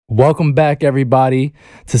Welcome back, everybody,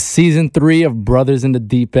 to season 3 of Brothers in the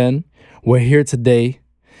Deep End. We're here today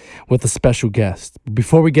with a special guest.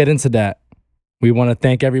 Before we get into that, we want to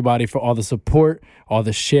thank everybody for all the support, all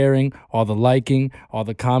the sharing, all the liking, all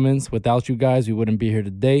the comments. Without you guys, we wouldn't be here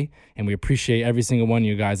today, and we appreciate every single one of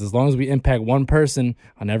you guys. As long as we impact one person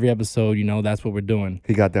on every episode, that's what we're doing.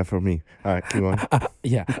 He got that from me. All right, keep on.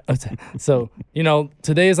 Yeah. So,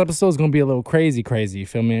 today's episode is going to be a little crazy. You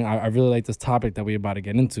feel me? I really like this topic that we're about to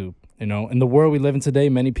get into. In the world we live in today,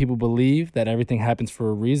 many people believe that everything happens for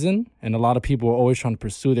a reason. And a lot of people are always trying to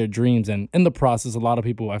pursue their dreams. And in the process, a lot of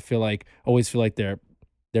people, always feel like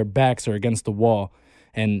their backs are against the wall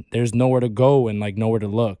and there's nowhere to go and nowhere to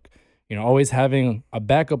look. Always having a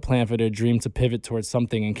backup plan for their dream to pivot towards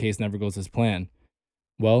something in case it never goes as planned.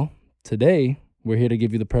 Well, today we're here to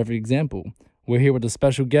give you the perfect example. We're here with a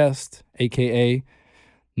special guest, aka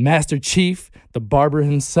Master Chief, the barber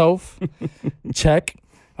himself, Check.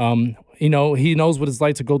 He knows what it's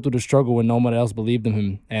like to go through the struggle when no one else believed in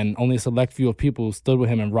him, and only a select few of people stood with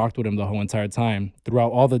him and rocked with him the whole entire time.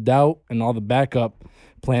 Throughout all the doubt and all the backup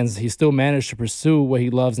plans, he still managed to pursue what he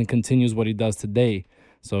loves and continues what he does today.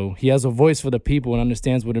 So he has a voice for the people and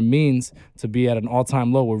understands what it means to be at an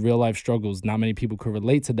all-time low with real-life struggles. Not many people could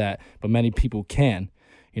relate to that, but many people can.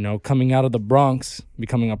 Coming out of the Bronx,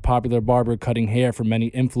 becoming a popular barber, cutting hair for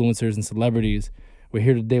many influencers and celebrities. We're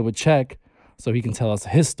here today with Check, so he can tell us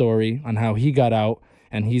his story on how he got out,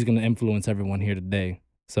 and he's going to influence everyone here today.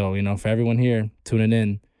 So, for everyone here tuning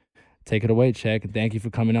in, take it away, Check. Thank you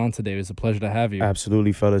for coming on today. It's a pleasure to have you.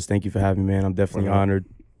 Absolutely, fellas. Thank you for having me, man. I'm definitely honored.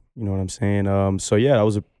 You know what I'm saying? That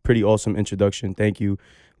was a pretty awesome introduction. Thank you.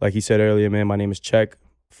 Like he said earlier, man, my name is Check.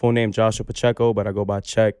 Full name Joshua Pacheco, but I go by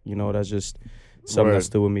Check. That's just something that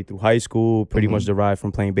stood with me through high school, pretty much derived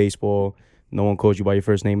from playing baseball. No one calls you by your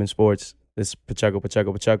first name in sports. It's Pacheco,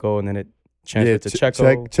 and then it transferred to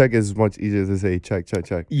Checo. Check is much easier to say.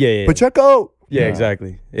 Check. Yeah. Pacheco. Yeah,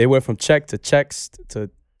 exactly. It went from Check to Checks to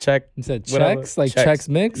Check. You said whatever. Checks? Like Checks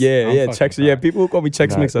Mix? Yeah, Checks. Yeah, people who call me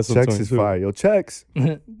Checks Mix. That's what Checks is fire. Yo, Checks.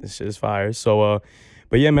 This shit is fire. So,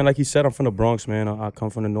 but yeah, man, like you said, I'm from the Bronx, man. I come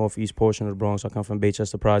from the northeast portion of the Bronx. I come from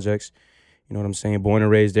Baychester Projects. You know what I'm saying? Born and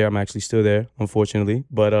raised there. I'm actually still there, unfortunately.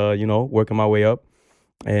 But, working my way up.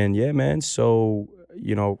 And yeah, man, so,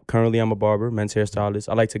 currently I'm a barber, men's hairstylist.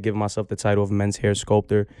 I like to give myself the title of men's hair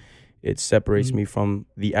sculptor. It separates me from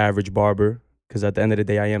the average barber because at the end of the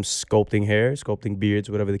day, I am sculpting hair, sculpting beards,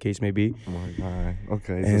 whatever the case may be. Oh my God.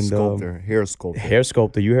 Okay, it's a sculptor, hair sculptor. Hair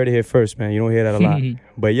sculptor. You heard it here first, man. You don't hear that a lot.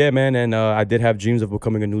 But yeah, man, and I did have dreams of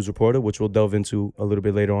becoming a news reporter, which we'll delve into a little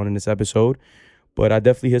bit later on in this episode. But I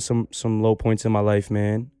definitely hit some low points in my life,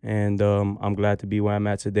 man. And I'm glad to be where I'm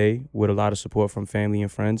at today with a lot of support from family and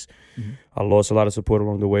friends. I lost a lot of support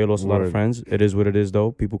along the way. I lost a lot of friends. It is what it is,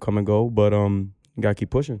 though. People come and go. But you got to keep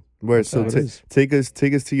pushing. Word. So take us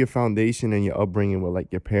to your foundation and your upbringing with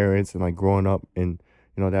your parents and growing up in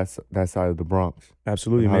that side of the Bronx.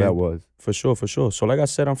 Absolutely, man. How that was. For sure. So like I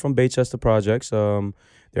said, I'm from Baychester Projects.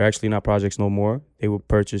 They're actually not projects no more. They were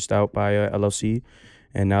purchased out by LLC.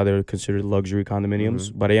 And now they're considered luxury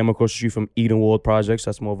condominiums. But I am across the street from Edenwald Projects.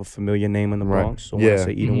 That's more of a familiar name in the Bronx. So when I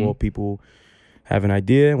say Edenwald, people have an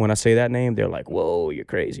idea. When I say that name, they're like, whoa, you're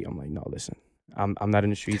crazy. I'm like, no, listen. I'm not in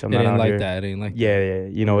the streets. I'm not out here. It ain't like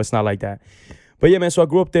that. Yeah. It's not like that. But yeah, man, so I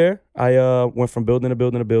grew up there. I went from building to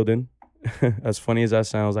building to building. As funny as that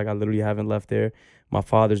sounds, I literally haven't left there. My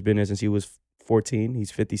father's been there since he was 14.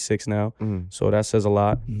 He's 56 now. So that says a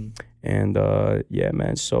lot. And yeah,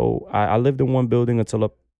 man. So I lived in one building until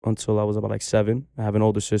I was about 7. I have an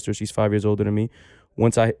older sister. She's 5 years older than me.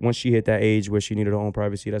 Once she hit that age where she needed her own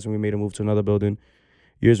privacy, that's when we made a move to another building.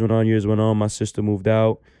 Years went on. My sister moved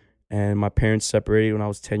out, and my parents separated when I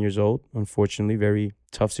was 10 years old. Unfortunately, very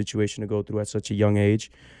tough situation to go through at such a young age.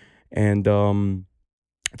 And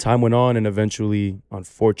time went on, and eventually,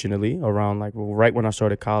 unfortunately, around right when I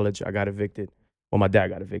started college, I got evicted. Well, my dad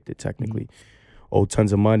got evicted, technically. Owed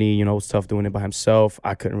tons of money, it was tough doing it by himself.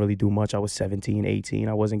 I couldn't really do much. I was 17, 18.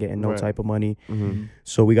 I wasn't getting no type of money.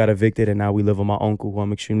 So we got evicted, and now we live with my uncle, who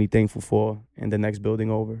I'm extremely thankful for, in the next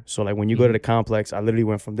building over. So when you go to the complex, I literally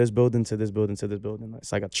went from this building to this building to this building.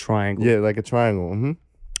 It's like a triangle. Yeah, like a triangle.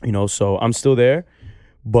 So I'm still there,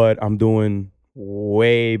 but I'm doing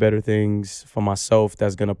way better things for myself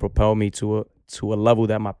that's going to propel me to a level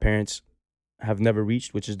that my parents have never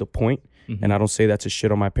reached, which is the point. And I don't say that to shit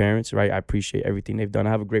on my parents, right? I appreciate everything they've done.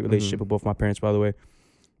 I have a great relationship with both my parents, by the way.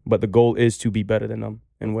 But the goal is to be better than them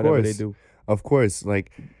in whatever they do. Of course. As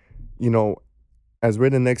we're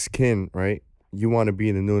the next kin, right? You want to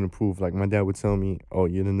be the new and improved. Like my dad would tell me, oh,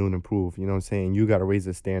 you're the new and improved. You know what I'm saying? You got to raise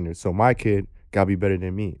the standards. So my kid got to be better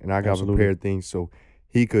than me. And I got to prepare things so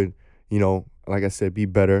he could, you know, like I said, be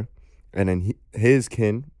better, and then his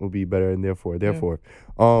kin will be better, and therefore,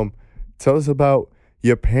 tell us about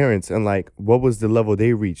your parents and like what was the level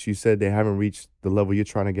they reached. You said they haven't reached the level you're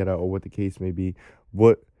trying to get at, or what the case may be.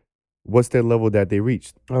 What's their level that they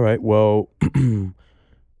reached? All right. Well,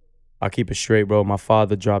 I'll keep it straight, bro. My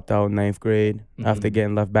father dropped out in 9th grade after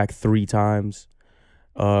getting left back 3 times.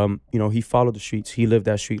 You know, he followed the streets. He lived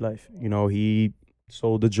that street life. You know, he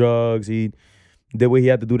sold the drugs. He did what he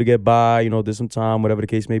had to do to get by, you know, did some time, whatever the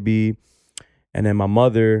case may be. And then my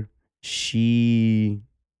mother,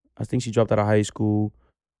 I think she dropped out of high school.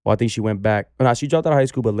 Well, I think she went back. No, she dropped out of high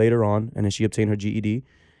school, but later on, and then she obtained her GED.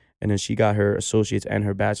 And then she got her associates and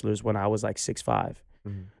her bachelor's when I was like 6'5".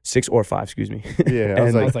 6 or 5, excuse me. Yeah, I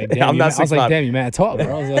was like, damn, I'm not 6'5". damn, you mad talk,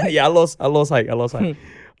 bro. I was like, Yeah, I lost height.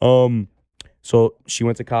 So she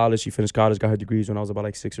went to college. She finished college, got her degrees when I was about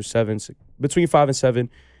like 6 or 7, between 5 and 7.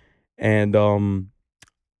 And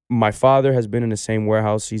my father has been in the same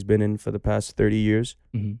warehouse he's been in for the past 30 years,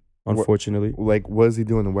 unfortunately. like, what does he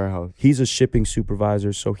do in the warehouse? He's a shipping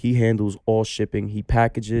supervisor, so he handles all shipping. He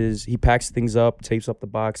packs things up, tapes up the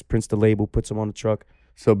box, prints the label, puts them on the truck.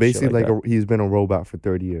 So basically, like he's been a robot for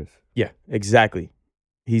 30 years. Yeah, exactly.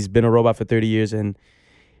 He's been a robot for 30 years, and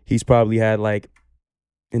he's probably had like,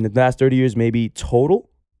 in the last 30 years, maybe total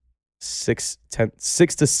 $6 to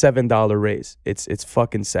 $7 raise. It's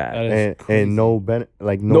fucking sad. That is crazy. And no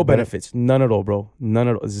benefits, none at all, bro. None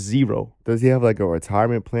at all. Zero. Does he have like a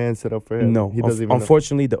retirement plan set up for him? No, he doesn't even.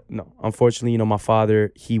 Unfortunately, you know, my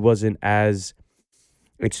father, he wasn't as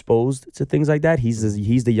exposed to things like that. He's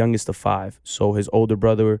the youngest of 5. So his older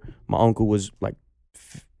brother, my uncle, was like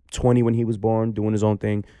 20 when he was born, doing his own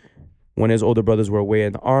thing. One of his older brothers were away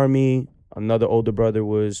in the army. Another older brother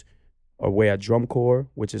was away at drum corps,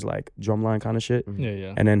 which is like drumline kind of shit.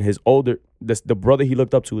 Yeah. And then the brother he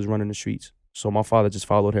looked up to was running the streets. So my father just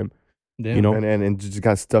followed him. Damn. You know, and just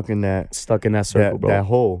got stuck in that circle, bro. That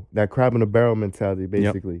hole, that crab in the barrel mentality,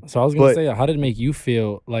 basically. So I was gonna say, how did it make you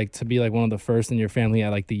feel like to be like one of the first in your family,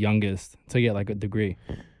 at like the youngest, to get like a degree?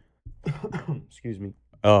 Excuse me.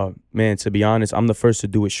 Man, to be honest, I'm the first to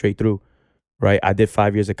do it straight through. Right, I did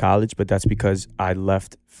 5 years of college, but that's because I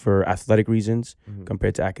left for athletic reasons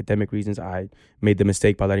compared to academic reasons. I made the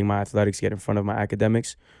mistake by letting my athletics get in front of my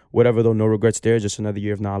academics. Whatever, though, no regrets there. Just another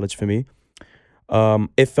year of knowledge for me.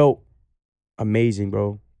 It felt amazing,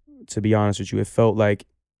 bro. To be honest with you, it felt like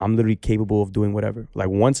I'm literally capable of doing whatever. Like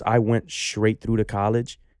once I went straight through to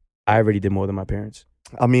college, I already did more than my parents.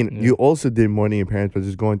 I mean, you also did more than your parents, but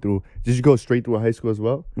did you go straight through high school as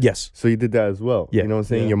well? Yes. So you did that as well. Yeah. You know what I'm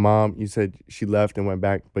saying? Yeah. Your mom, you said she left and went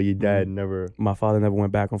back, but your dad never. My father never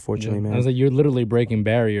went back, unfortunately, man. I was like, you're literally breaking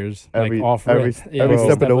barriers, Every every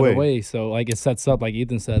step of the way. So like it sets up, like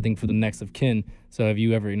Ethan said, I think for the next of kin. So if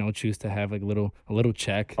you ever, you know, choose to have like a little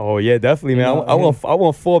check. Oh yeah, definitely, man. You know, I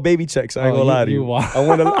want 4 baby checks. I ain't gonna lie to you. I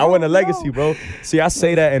want a legacy, bro. See, I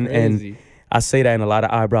say that and I say that and a lot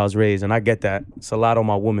of eyebrows raised, and I get that. It's a lot on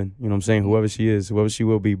my woman, you know what I'm saying? Whoever she is, whoever she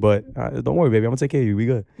will be. But don't worry, baby. I'm going to take care of you. We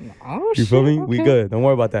good. Oh, you feel me? Okay. We good. Don't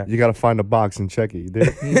worry about that. You got to find a box and check it. You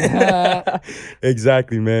did?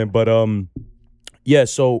 Exactly, man. But, yeah,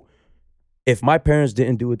 so if my parents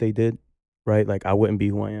didn't do what they did, right, like I wouldn't be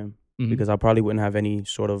who I am because I probably wouldn't have any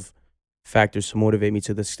sort of factors to motivate me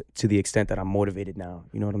to the extent that I'm motivated now.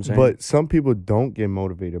 You know what I'm saying? But some people don't get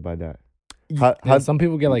motivated by that. Some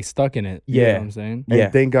people get like stuck in it. You know what I'm saying?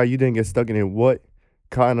 And thank God you didn't get stuck in it. What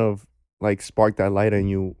kind of like sparked that light in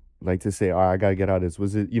you, like to say, all right, I gotta get out of this?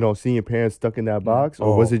 Was it, you know, seeing your parents stuck in that box,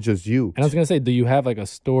 or was it just you? And I was gonna say, do you have like a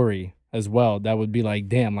story as well that would be like,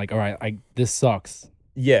 damn, like, all right, this sucks.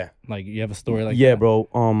 Yeah. Like you have a story like that?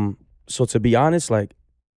 bro. So to be honest, like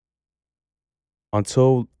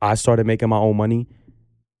until I started making my own money,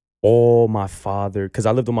 all my father, because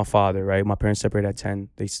I lived with my father, right? My parents separated at 10.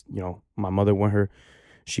 They, you know, my mother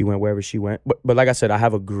she went wherever she went. But like I said, I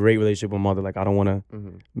have a great relationship with my mother. Like I don't want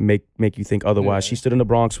to make you think otherwise. Yeah. She stood in the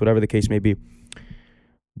Bronx, whatever the case may be.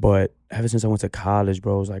 But ever since I went to college,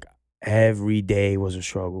 bro, it was like every day was a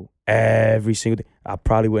struggle. Every single day. I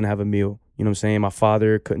probably wouldn't have a meal. You know what I'm saying? My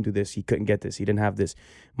father couldn't do this. He couldn't get this. He didn't have this.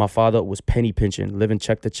 My father was penny pinching, living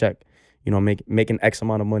check to check. You know, making X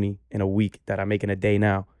amount of money in a week that I make in a day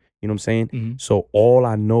now. You know what I'm saying? So all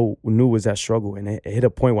I knew was that struggle. And it hit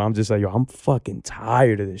a point where I'm just like, yo, I'm fucking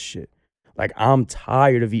tired of this shit. Like, I'm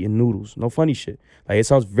tired of eating noodles. No funny shit. Like, it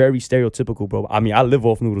sounds very stereotypical, bro. I mean, I live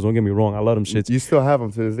off noodles. Don't get me wrong. I love them shits. You still have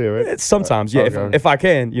them to this day, right? Sometimes, yeah. Okay. If I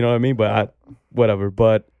can, you know what I mean? But whatever.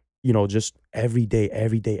 But, you know, just every day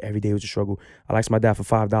was a struggle. I asked my dad for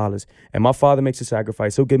 $5. And my father makes a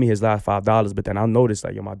sacrifice. He'll give me his last $5, but then I'll notice,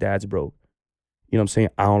 like, yo, my dad's broke. You know what I'm saying?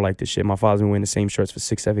 I don't like this shit. My father's been wearing the same shirts for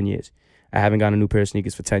 6-7 years. I haven't gotten a new pair of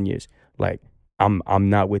sneakers for 10 years. Like, I'm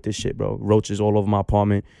not with this shit, bro. Roaches all over my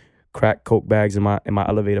apartment, crack Coke bags in my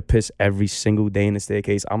elevator, piss every single day in the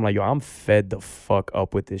staircase. I'm like, yo, I'm fed the fuck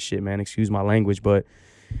up with this shit, man. Excuse my language, but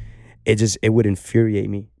it would infuriate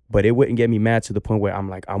me. But it wouldn't get me mad to the point where I'm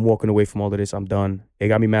like, I'm walking away from all of this. I'm done. It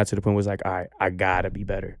got me mad to the point where it's like, all right, I gotta be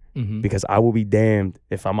better. Mm-hmm. Because I will be damned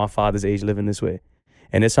if I'm my father's age living this way.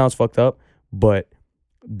 And it sounds fucked up, but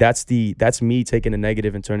that's me taking a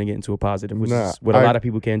negative and turning it into a positive, which is what a lot of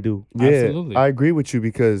people can't do. Yeah, Absolutely. I agree with you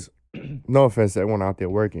because, no offense to everyone out there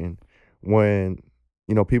working, when,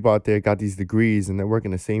 you know, people out there got these degrees and they're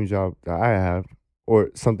working the same job that I have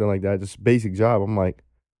or something like that, just basic job, I'm like,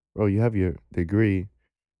 bro, you have your degree.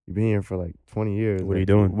 You've been here for like 20 years. What are like, you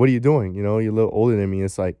doing? What are you doing? You know, you're a little older than me.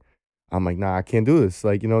 It's like, I'm like, nah, I can't do this.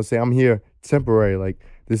 Like, you know what I'm saying? I'm here temporary. Like,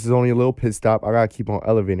 this is only a little pit stop. I got to keep on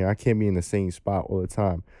elevating. I can't be in the same spot all the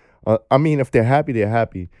time. I mean, if they're happy, they're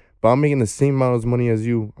happy. But I'm making the same amount of money as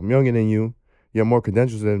you. I'm younger than you. You have more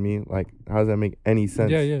credentials than me. Like, how does that make any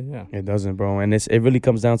sense? Yeah. It doesn't, bro. And it really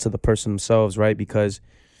comes down to the person themselves, right? Because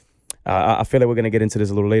I feel like we're going to get into this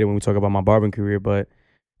a little later when we talk about my barbering career, but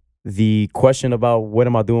the question about what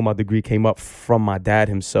am I doing with my degree came up from my dad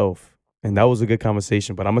himself. And that was a good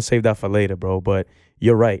conversation, but I'm going to save that for later, bro. But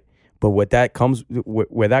you're right. But where that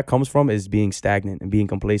comes from is being stagnant and being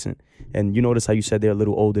complacent. And you notice how you said they're a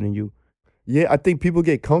little older than you. Yeah, I think people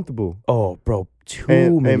get comfortable. Oh, bro,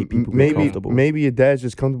 too many people get comfortable. Maybe your dad's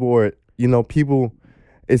just comfortable, or, you know, people,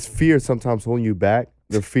 it's fear sometimes holding you back.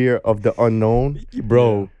 The fear of the unknown.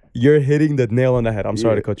 Bro, you're hitting the nail on the head. I'm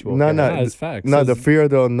sorry to cut you off. No, It's facts. No, the fear of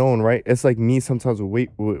the unknown, right? It's like me sometimes with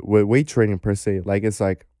weight training per se. Like, it's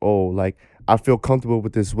like, oh, like, I feel comfortable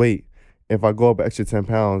with this weight. If I go up extra 10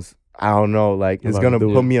 pounds, I don't know, like, it's going to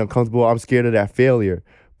put me uncomfortable. I'm scared of that failure.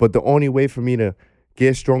 But the only way for me to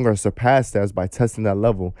get stronger or surpass that is by testing that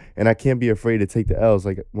level. And I can't be afraid to take the L's.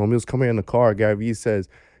 Like, when we was coming in the car, Gary Vee says,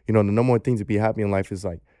 you know, the number one thing to be happy in life is,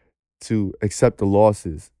 like, to accept the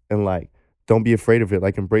losses and, like, don't be afraid of it.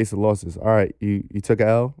 Like, embrace the losses. All right, you took an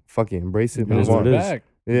L, fuck it, embrace it. Bounce move on. back.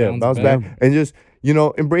 Yeah, bounce back. And just, you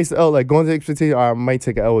know, embrace the L. Like, go into the expectation, all right, I might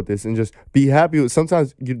take an L with this, and just be happy with.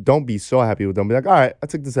 Sometimes you don't be so happy with them. Be like, all right, I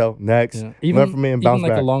took this L. Next. Yeah. Learn from me and bounce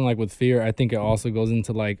like back. along like with fear, I think it also goes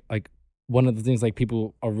into like one of the things like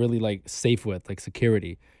people are really like safe with, like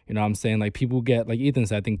security. You know what I'm saying? Like people get, like Ethan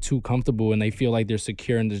said, I think too comfortable and they feel like they're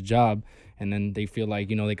secure in this job. And then they feel like,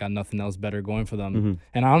 you know, they got nothing else better going for them. Mm-hmm.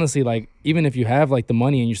 And honestly, like, even if you have like the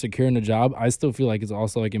money and you're secure in the job, I still feel like it's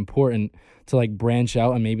also like important to like branch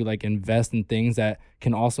out and maybe like invest in things that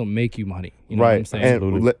can also make you money. You know what I'm saying?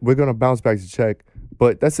 And we're going to bounce back to check.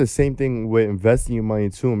 But that's the same thing with investing your money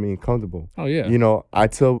too and being comfortable. Oh, yeah. You know, I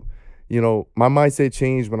tell, you know, my mindset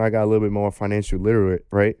changed when I got a little bit more financially literate,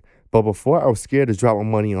 right? But before I was scared to drop my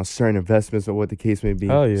money on certain investments or what the case may be.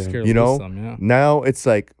 Oh, yeah. Scared to You lose know, some, yeah. now it's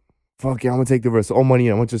like, fuck yeah, I'm gonna take the risk. All money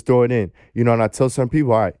in, I'm gonna just throw it in. You know, and I tell some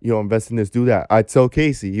people, all right, you know, invest in this, do that. I tell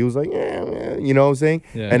Casey, he was like, yeah, you know what I'm saying?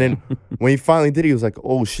 Yeah. And then when he finally did it, he was like,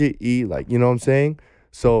 oh shit, E, like, you know what I'm saying?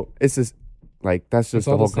 So it's just like, that's just It's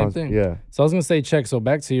all the whole the same concept. thing. Yeah. So I was gonna say, check. So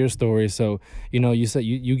back to your story. So, you know, you said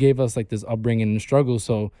you gave us like this upbringing and struggle.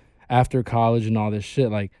 So after college and all this shit,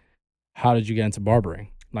 like, how did you get into barbering?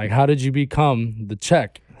 Like, how did you become the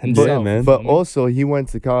check himself? Yeah, man. But also, he went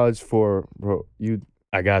to college for,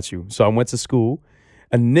 I got you. So I went to school.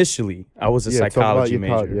 Initially, I was a psychology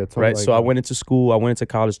major, right? So I went into school. I went into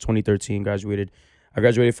college 2013, graduated. I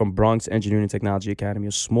graduated from Bronx Engineering and Technology Academy,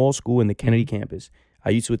 a small school in the Kennedy campus.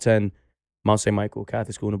 I used to attend Mount St. Michael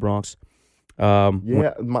Catholic School in the Bronx.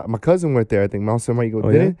 my cousin went there, I think, Mount St. Michael.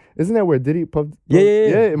 Oh, Didn't? Isn't that where Diddy pubbed?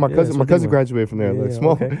 Yeah. My cousin graduated from there. Like,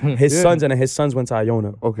 small. Okay. His sons went to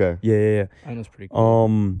Iona. Okay. Yeah. I know it's pretty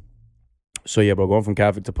cool. So yeah, bro, going from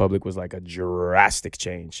Catholic to public was like a drastic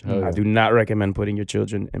change. Oh, yeah. I do not recommend putting your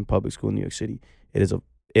children in public school in New York City. It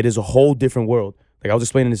is a whole different world. Like I was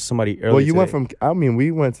explaining this to somebody earlier. Well, you went today. we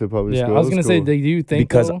went to public Yeah, school. I was It gonna say, cool. do you think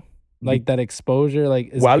Because- though, like that exposure like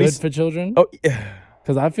is Well, at good least- for children? Oh, yeah.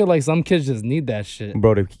 Because I feel like some kids just need that shit.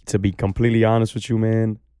 Bro, to be completely honest with you,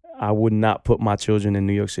 man, I would not put my children in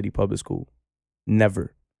New York City public school.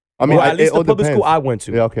 Never. I mean, Well, at least it all the public depends. school I went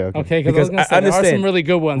to. Yeah, okay. Okay, Because because I was gonna I say there are some understand. really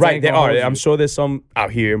good ones. I Right, ain't there gonna are. hold I'm you. sure there's some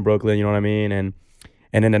out here in Brooklyn, you know what I mean? And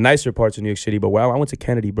in the nicer parts of New York City. But I went to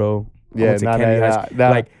Kennedy, bro. I Yeah, went to Kennedy High School.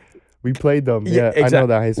 Like, we played them. Yeah, Yeah, I know exactly.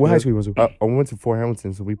 that high school. what high school you went to? I went to Fort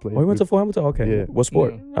Hamilton, so we played. Oh, you went to Fort Hamilton? Okay. Yeah. What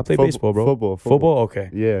sport? Yeah. I played Football- baseball, bro. football. Football? Okay.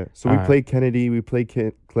 Yeah, so we Alright. played Kennedy, we played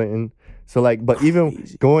Clinton. So like, but even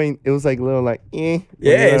Crazy. going, it was like little like, Yeah,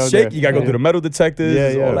 it's it's shaky. You gotta go Yeah. through the metal detectors,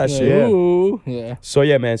 Yeah, all that Yeah. shit. Yeah. Ooh, yeah. So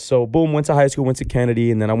yeah, man. So boom, went to high school, went to Kennedy,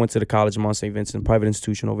 and then I went to the College of Mount St. Vincent, private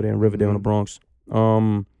institution over there in Riverdale in the Mhm. Bronx.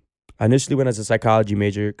 I initially went as a psychology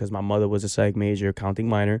major because my mother was a psych major, accounting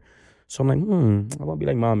minor. So I'm like, I want to be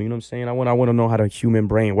like mommy. You know what I'm saying? I want to know how the human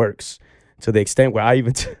brain works to the extent where I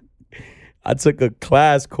even I took a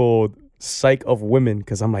class called Psych of Women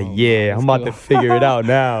because I'm like, Oh, yeah, let's I'm about go. to figure it out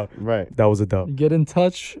now. right. That was a dub. Get in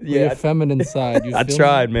touch with Yeah, your I- feminine side. You I feel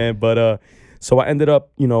tried, me? man, but so I ended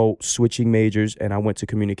up, switching majors and I went to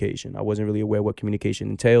communication. I wasn't really aware what communication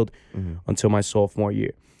entailed Mhm. until my sophomore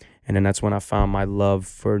year, and then that's when I found my love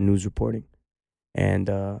for news reporting, and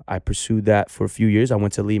I pursued that for a few years. I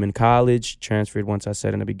went to Lehman College, transferred as I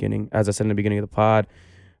said in the beginning of the pod,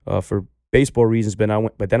 for baseball reasons.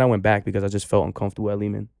 But then I went back because I just felt uncomfortable at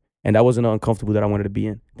Lehman, and that wasn't an uncomfortable that I wanted to be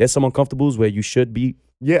in. There's some uncomfortables where you should be.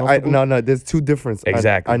 Yeah, Comfortable? no. There's two differences.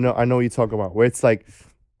 Exactly. I know what you're talking about. Where it's like,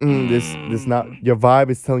 this not your vibe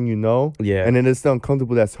is telling you no, Yeah. and then it's the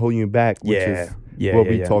uncomfortable that's holding you back, which is what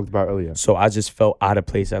we yeah. talked about earlier. So I just felt out of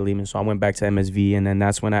place at Lehman. So I went back to MSV, and then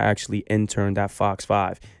that's when I actually interned at Fox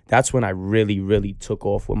 5. That's when I really, really took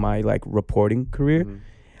off with my like reporting career. Mhm.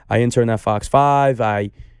 I interned at Fox 5.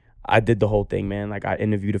 I did the whole thing, man. Like I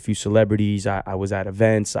interviewed a few celebrities. I was at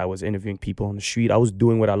events. I was interviewing people on the street. I was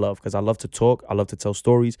doing what I love because I love to talk. I love to tell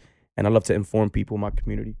stories, and I love to inform people in my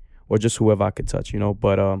community or just whoever I could touch,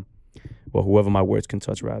 But well, whoever my words can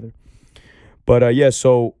touch rather. But yeah,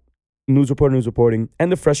 so news reporting, and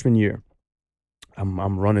the freshman year,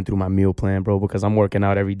 I'm running through my meal plan, bro, because I'm working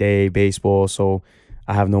out every day, baseball, so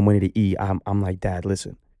I have no money to eat. I'm like, Dad,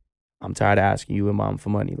 listen, I'm tired of asking you and Mom for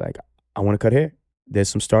money. Like, I want to cut hair. There's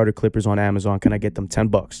some starter clippers on Amazon. Can I get them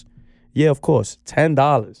 $10? Yeah, of course,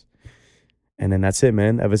 $10. And then that's it,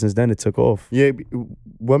 man. Ever since then, it took off. Yeah,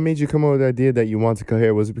 what made you come up with the idea that you wanted to cut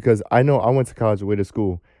hair? Was it because I know I went to college away to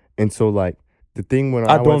school, and so like the thing when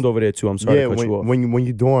I was, dormed over there too. I'm sorry yeah, to cut you off. when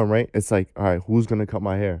you dorm, right? It's like, all right, who's gonna cut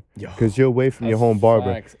my hair? Yo. Because you're away from your That's home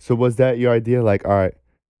barber. facts. So was that your idea? Like, all right,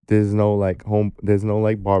 there's no like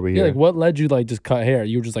barber Yeah, here. like what led you like just cut hair?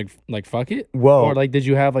 You were just like fuck it? Whoa. Or like did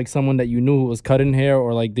you have like someone that you knew who was cutting hair,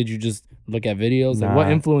 or like did you just look at videos? Like what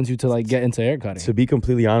Nah. influenced you to like get into hair cutting? To be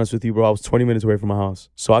completely honest with you, bro, I was 20 minutes away from my house.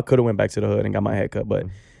 So I could have went back to the hood and got my hair cut, but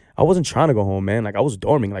I wasn't trying to go home, man. Like I was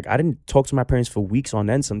dorming. Like I didn't talk to my parents for weeks on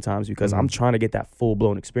end sometimes because I'm trying to get that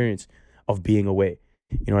full-blown experience of being away.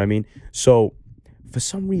 You know what I mean? So for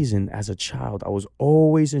some reason, as a child, I was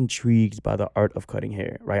always intrigued by the art of cutting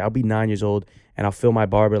hair, right? I'll be 9 years old and I'll feel my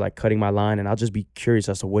barber like cutting my line, and I'll just be curious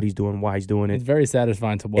as to what he's doing, why he's doing It's it. very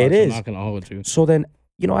satisfying to watch. It is. I'm not gonna hold you. So then,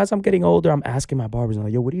 as I'm getting older, I'm asking my barbers, I'm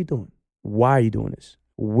like, yo, what are you doing? Why are you doing this?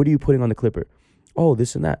 What are you putting on the clipper? Oh,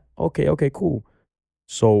 this and that. Okay, cool.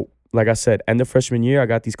 So, like I said, end of freshman year, I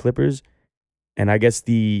got these clippers, and I guess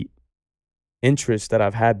the interest that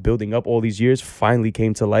I've had building up all these years finally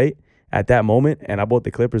came to light at that moment, and I bought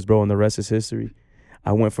the clippers, bro, and the rest is history.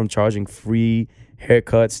 I went from charging free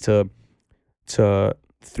haircuts to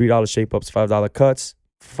 $3 shape-ups, $5 cuts,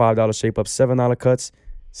 $5 shape-ups, $7 cuts,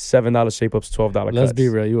 $7 shape-ups, $12 cuts. Let's be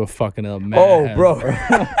real, you were fucking up mad. Oh, bro.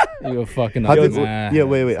 You were fucking How up did, mad. yeah,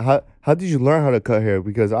 wait. How did you learn how to cut hair?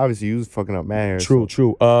 Because obviously you was fucking up mad hair. True.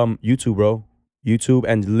 YouTube, bro. YouTube,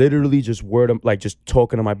 and literally just just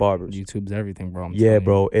talking to my barbers. YouTube's everything, bro. I'm Yeah, telling you.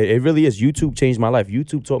 bro. It really is. YouTube changed my life.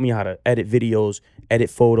 YouTube taught me how to edit videos, edit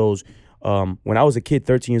photos. When I was a kid,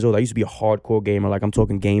 13 years old, I used to be a hardcore gamer. Like I'm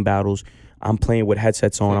talking game battles. I'm playing with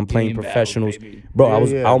headsets on. I'm playing Game battles, professionals. baby. Bro,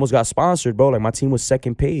 Yeah. I almost got sponsored, bro. Like my team was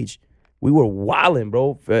second page. We were wilding,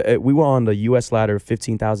 bro. We were on the US ladder,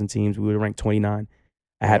 15,000 teams. We were ranked 29.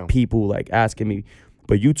 I had Damn. people like asking me,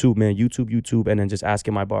 but YouTube, man, YouTube, and then just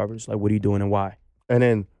asking my barbers, like, what are you doing and why? And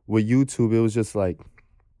then with YouTube, it was just like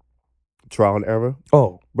trial and error.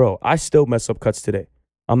 Oh, bro, I still mess up cuts today.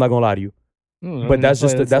 I'm not gonna lie to you. But that's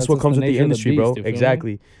just that's what comes with the industry, bro.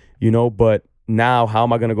 Exactly. But now how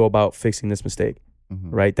am I gonna go about fixing this mistake?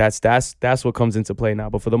 Right? That's what comes into play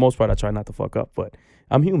now. But for the most part, I try not to fuck up. But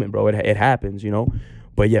I'm human, bro. It happens,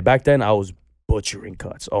 But yeah, back then I was butchering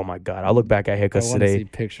cuts. Oh my God. I look back at I haircuts want to today. see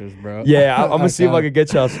pictures, bro. Yeah, I'm gonna see if I can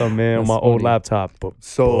get y'all some, man, on That's my old funny. laptop. But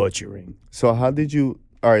So butchering. So how did you?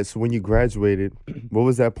 All right. So when you graduated, what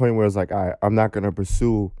was that point where it's like, all right, I'm not gonna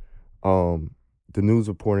pursue, the news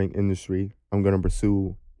reporting industry. I'm gonna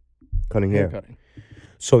pursue cutting hair. Haircutting.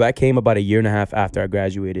 So that came about a year and a half after I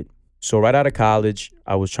graduated. So right out of college,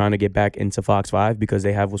 I was trying to get back into Fox 5 because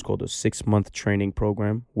they have what's called a 6-month training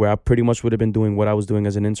program where I pretty much would have been doing what I was doing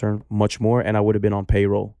as an intern, much more, and I would have been on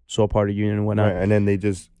payroll, so a part of the union and whatnot. Right, and then they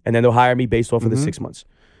just And then they'll hire me based off of the Mhm. 6 months.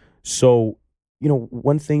 So you know,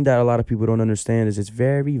 one thing that a lot of people don't understand is it's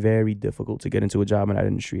very, very difficult to get into a job in that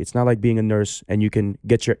industry. It's not like being a nurse and you can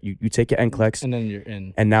get you take your NCLEX And then you're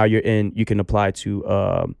in. and now you're in. You can apply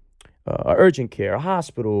to urgent care, a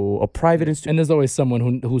hospital, a private institute. And there's always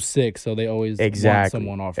someone who's sick, so they always want Exactly.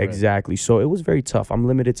 someone off. Right? Exactly. So it was very tough. I'm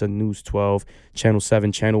limited to News 12, Channel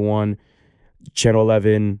 7, Channel 1, Channel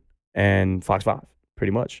 11, and Fox 5,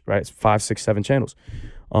 pretty much, right? It's 5, 6, 7 channels.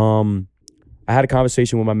 I had a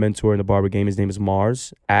conversation with my mentor in the barber game. His name is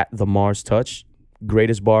Mars, at the Mars Touch.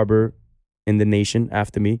 Greatest barber in the nation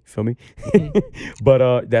after me, feel me?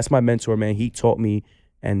 But that's my mentor, man. He taught me,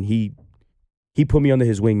 and he put me under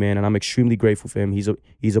his wing, man, and I'm extremely grateful for him.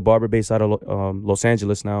 He's a barber based out of Los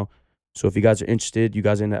Angeles now. So if you guys are interested, you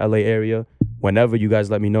guys are in the LA area, whenever you guys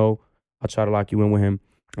let me know, I'll try to lock you in with him.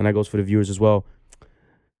 And that goes for the viewers as well.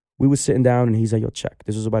 We was sitting down and he's like, yo, check.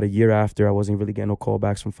 This was about a year after. I wasn't really getting no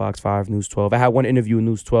callbacks from Fox 5, News 12. I had one interview in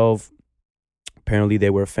News 12. Apparently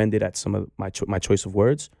they were offended at some of my choice of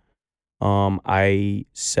words. I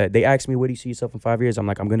said, they asked me, where do you see yourself in 5 years? I'm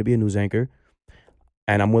like, I'm going to be a news anchor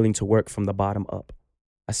and I'm willing to work from the bottom up.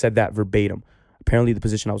 I said that verbatim. Apparently the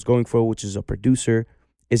position I was going for, which is a producer,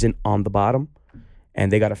 isn't on the bottom.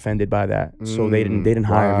 And they got offended by that. So they didn't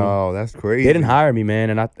hire me. Wow, that's crazy. They didn't hire me, man.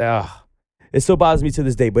 And it still bothers me to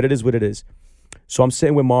this day, but it is what it is. So I'm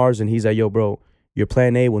sitting with Mars and he's like, yo, bro, your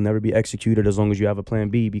plan A will never be executed as long as you have a plan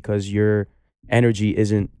B, because your energy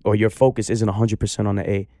isn't, or your focus isn't 100% on the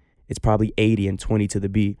A. It's probably 80 and 20 to the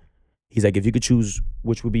B. He's like, if you could choose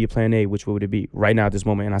which would be your plan A, which would it be right now at this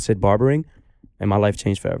moment? And I said barbering, and my life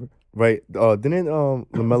changed forever. Right. Didn't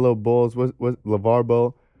LaMelo Balls, what LeVar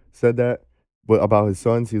Ball said that about his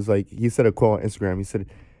sons? He was like, he said a quote on Instagram. He said,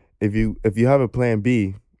 if you have a plan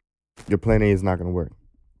B, your plan A is not going to work.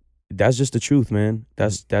 That's just the truth, man.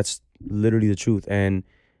 That's literally the truth. And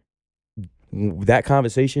that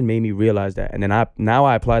conversation made me realize that. And then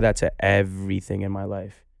I apply that to everything in my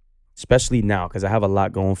life, especially now because I have a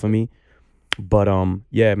lot going for me. But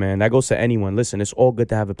yeah, man, that goes to anyone. Listen, it's all good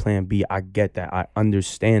to have a plan B. I get that. I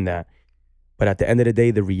understand that. But at the end of the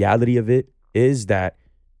day, the reality of it is that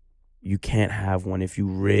you can't have one if you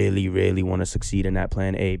really, really want to succeed in that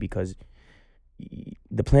plan A, because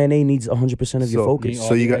the plan A needs 100% of your focus.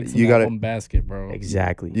 So you got one basket, bro.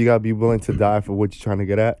 Exactly. You got to be willing to die for what you're trying to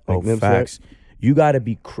get at. Like Oh, facts. You got to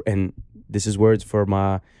be, and this is words from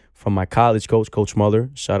my college coach, Coach Muller.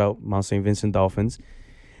 Shout out Mount St. Vincent Dolphins.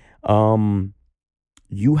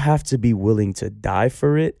 You have to be willing to die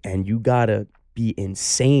for it, and you got to be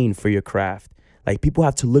insane for your craft. Like, people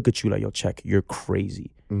have to look at you like, yo, check, you're crazy.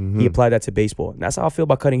 He applied that to baseball. And that's how I feel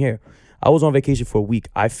about cutting hair. I was on vacation for a week.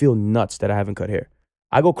 I feel nuts that I haven't cut hair.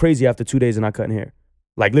 I go crazy after 2 days of not cutting hair.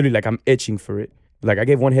 Like, literally, like, I'm itching for it. Like, I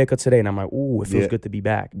gave one haircut today, and I'm like, ooh, it feels good to be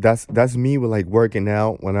back. That's me with, like, working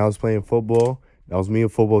out. When I was playing football, that was me in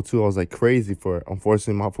football, too. I was, like, crazy for it.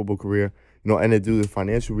 Unfortunately, my football career, ended due to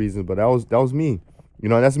financial reasons. But that was me.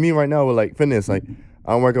 That's me right now with, like, fitness. Like,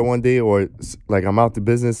 I don't work out one day, or like I'm out the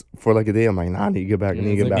business for like a day. I'm like, nah, I need to get back. I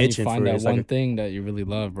need to get back. You find that one thing that you really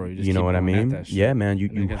love, bro. You just know what I mean? Yeah, man. You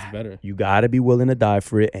gets better. You gotta be willing to die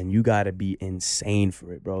for it, and you gotta be insane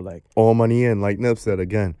for it, bro. Like, all money in, like Nip said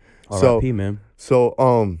again. R.I.P., man.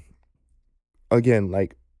 So again,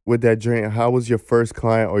 like with that journey, how was your first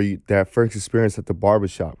client or that first experience at the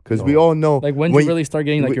barbershop? Because we all know, like when you really start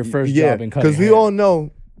getting like your first job in cutting. Because we all know,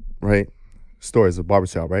 right? Stories of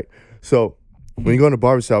barbershop, right? So when you go in the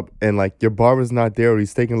barbershop and like your barber's not there or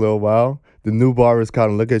he's taking a little while, the new barbers kind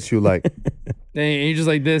of look at you like, and you're just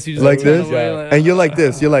like this, you just like this, away, and you're like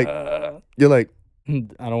this, you're like, I don't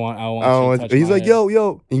want. He's like,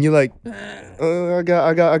 yo, and you're like,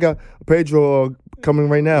 I got Pedro coming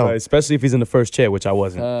right now. Right, especially if he's in the first chair, which I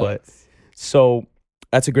wasn't. But so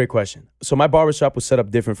that's a great question. So my barbershop was set up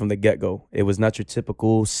different from the get-go. It was not your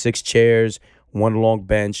typical 6 chairs, one long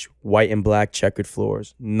bench, white and black checkered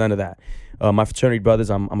floors. None of that. My fraternity brothers,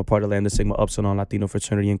 I'm a part of Lambda Sigma Upsilon Latino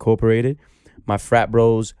Fraternity Incorporated. My frat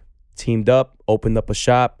bros teamed up, opened up a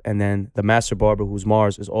shop, and then the master barber, who's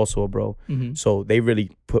Mars, is also a bro. Mm-hmm. So they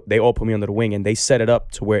all put me under the wing, and they set it up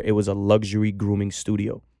to where it was a luxury grooming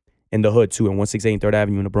studio in the hood too, in 168 3rd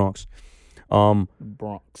Avenue in the Bronx. In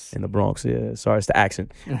the Bronx, yeah. Sorry, it's the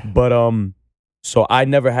accent. But so I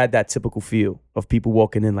never had that typical feel of people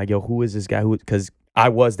walking in like, yo, who is this guy? Because I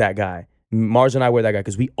was that guy. Mars and I were that guy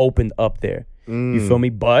because we opened up there. You feel me?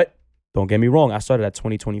 But don't get me wrong, I started at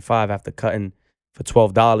 2025 after cutting for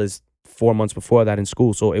 $12 4 months before that in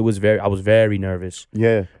school. So I was very nervous.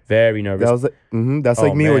 Yeah. Very nervous. That was like, that's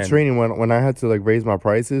like me with training when I had to like raise my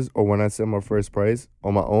prices, or when I set my first price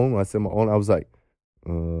on my own. When I set my own, I was like,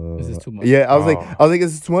 this is too much. Yeah, I was like,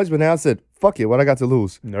 this is too much. But now I said, fuck it. What I got to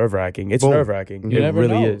lose? Nerve-wracking. It's Boom. nerve-wracking. You It never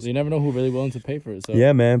really know. is. You never know who's really willing to pay for it. So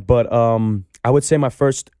Yeah, man. But I would say my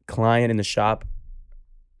first client in the shop,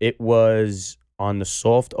 it was on the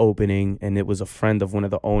soft opening, and it was a friend of one of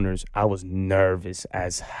the owners. I was nervous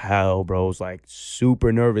as hell, bro. I was like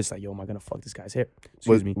super nervous. Like, yo, am I gonna fuck this guy's hair?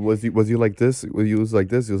 Excuse me. Was you like this? Was you like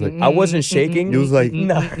this? He was like, I wasn't shaking. He was like,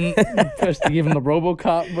 Nah. Push to give him the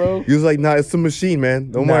RoboCop, bro. he was like, nah, it's a machine, man.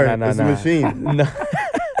 Don't worry, it's a machine.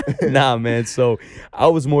 Nah, man. So I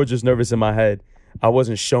was more just nervous in my head. I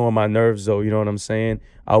wasn't showing my nerves though. You know what I'm saying?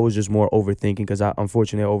 I was just more overthinking because I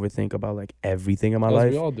unfortunately overthink about like everything in my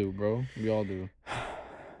life. We all do, bro. We all do.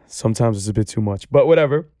 Sometimes it's a bit too much, but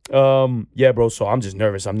whatever. Yeah, bro. So I'm just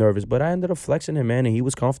nervous. I'm nervous, but I ended up flexing him, man, and he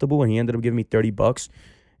was comfortable, and he ended up giving me $30,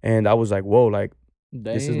 and I was like, whoa, like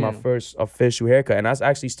this is my first official haircut, and I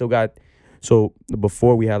actually still got. So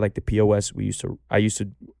before we had like the POS, I used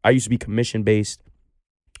to be commission based,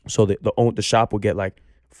 so the shop would get like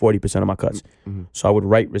 40% of my cuts. Mm-hmm. So I would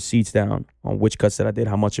write receipts down on which cuts that I did,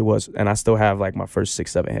 how much it was, and I still have like my first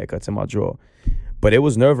 6-7 haircuts in my drawer. But it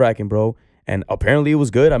was nerve-wracking, bro. And apparently it was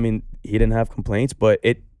good. I mean, he didn't have complaints, but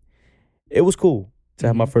it was cool to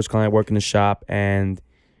have my first client work in the shop. And,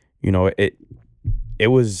 you know, it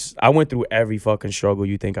was, I went through every fucking struggle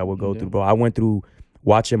you think I would go through, bro. I went through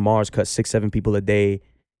watching Mars cut 6-7 people a day,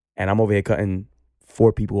 and I'm over here cutting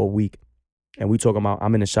 4 people a week. And we talking about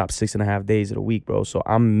I'm in the shop 6.5 days of the week, bro. So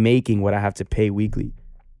I'm making what I have to pay weekly.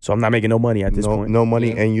 So I'm not making no money at this point. No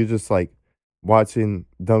money, and you just like watching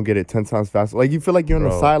them get it 10 times faster. Like you feel like you're on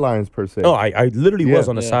the sidelines per se. No, I literally was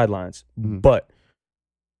on the sidelines. Mm-hmm. But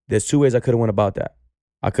there's 2 ways I could have went about that.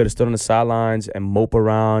 I could have stood on the sidelines and mope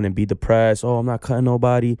around and be depressed. Oh, I'm not cutting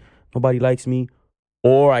nobody. Nobody likes me.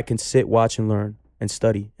 Or I can sit, watch, and learn and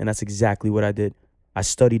study. And that's exactly what I did. I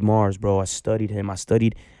studied Mars, bro. I studied him. I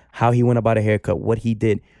studied how he went about a haircut, what he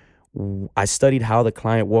did. I studied how the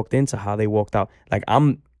client walked in to how they walked out. Like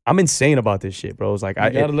I'm insane about this shit, bro. It's like You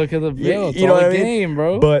gotta look at the bill. It's all what a I mean? game,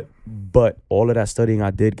 bro. But all of that studying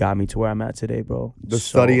I did got me to where I'm at today, bro. The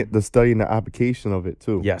study and the application of it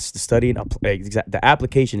too. Yes, the study and the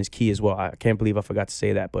application is key as well. I can't believe I forgot to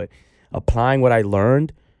say that, but applying what I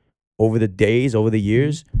learned over the days, over the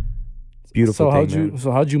years, beautiful.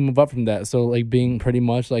 So how'd you move up from that? So like being pretty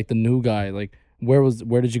much like the new guy, like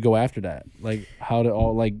where did you go after that? Like how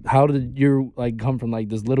did you like come from like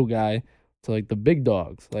this little guy to like the big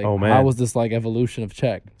dogs? Like how was this like evolution of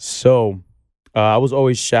Check? So I was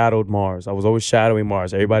always shadowed Mars. I was always shadowing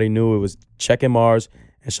Mars. Everybody knew it was Check and Mars.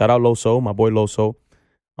 And shout out Loso, my boy Loso.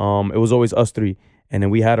 It was always us 3. And then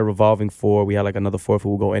we had a revolving 4. We had like another 4th who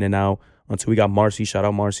would go in and out until we got Marcy. Shout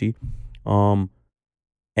out Marcy. And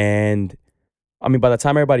I mean, by the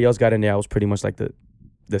time everybody else got in there, I was pretty much like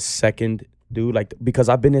the second dude, like because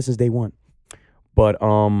I've been there since day 1. But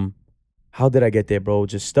how did I get there, bro?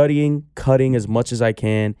 Just studying, cutting as much as I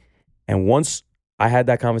can. And once I had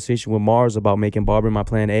that conversation with Mars about making barbering my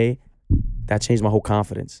plan A, that changed my whole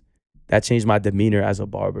confidence. That changed my demeanor as a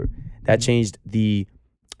barber. That changed the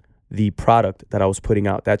product that I was putting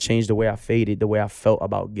out. That changed the way I faded, the way I felt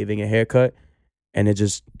about giving a haircut. And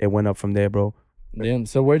it went up from there, bro. Damn.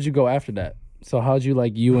 So where'd you go after that? So how'd you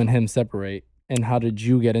like you and him separate? And how did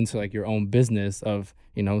you get into like your own business of,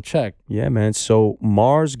 you know, Check? Yeah, man. So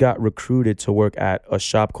Mars got recruited to work at a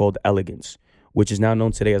shop called Elegance, which is now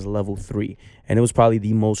known today as Level 3. And it was probably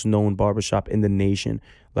the most known barbershop in the nation.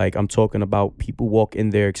 Like I'm talking about people walk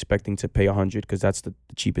in there expecting to pay $100 because that's the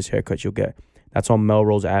cheapest haircut you'll get. That's on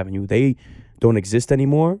Melrose Avenue. They don't exist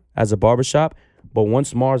anymore as a barbershop. But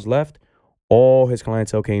once Mars left, all his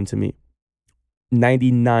clientele came to me.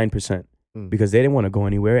 99%. Because they didn't want to go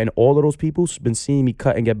anywhere. And all of those people been seeing me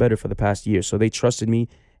cut and get better for the past year. So they trusted me.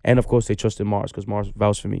 And of course, they trusted Mars because Mars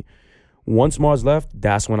vouched for me. Once Mars left,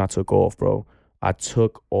 that's when I took off, bro. I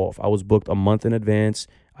took off. I was booked a month in advance.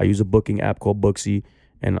 I use a booking app called Booksy,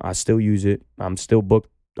 and I still use it. I'm still booked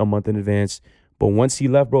a month in advance. But once he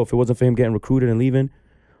left, bro, if it wasn't for him getting recruited and leaving,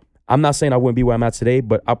 I'm not saying I wouldn't be where I'm at today,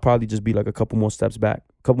 but I'll probably just be like a couple more steps back,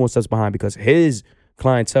 a couple more steps behind, because his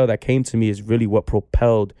clientele that came to me is really what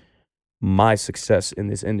propelled my success in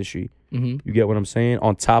this industry. Mm-hmm. You get what I'm saying?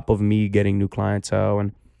 On top of me getting new clientele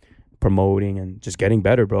and promoting and just getting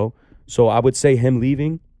better, bro. So I would say him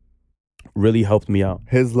leaving really helped me out.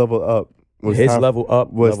 His level up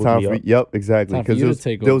was time for yep, exactly. Because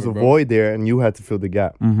there was a void there and you had to fill the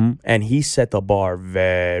gap. Mm-hmm. And he set the bar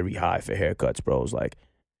very high for haircuts, bro. It was like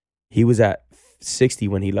he was at 60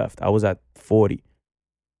 when he left. I was at 40.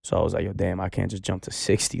 So I was like, yo, damn, I can't just jump to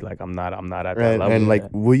 60. Like I'm not at that level. And like,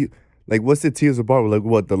 were you like, what's the tiers of barber? Like,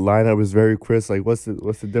 what the lineup is very crisp. Like, what's the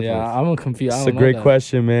difference? Yeah, I'm confused. It's a great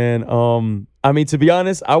question, man. I mean, to be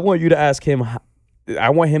honest, I want you to ask him. I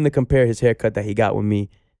want him to compare his haircut that he got with me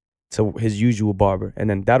to his usual barber, and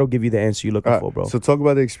then that'll give you the answer you're looking for, bro. So talk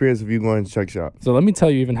about the experience of you going to Check Shop. So let me tell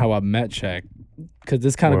you even how I met Check, because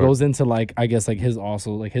this kind of Word. goes into like, I guess like his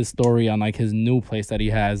also like his story on like his new place that he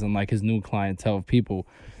has and like his new clientele of people.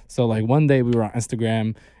 So like one day we were on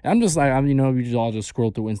Instagram, and I'm just like, we just all just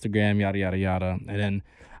scroll through Instagram, yada yada yada, and then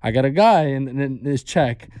I got a guy and this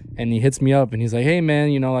Check, and he hits me up and he's like, hey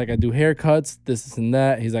man, like I do haircuts, this and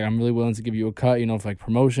that. He's like, I'm really willing to give you a cut, for like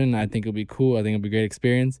promotion. I think it'll be cool. I think it'll be a great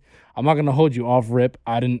experience. I'm not gonna hold you off rip.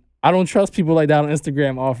 I don't trust people like that on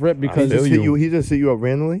Instagram off rip because He just hit you up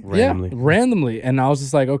randomly? Randomly. Yeah, randomly. And I was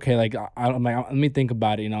just like, okay, like I'm like, let me think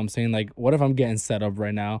about it. You know what I'm saying? Like, what if I'm getting set up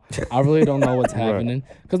right now? I really don't know what's happening.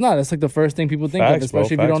 Because that's like the first thing people think of, Facts,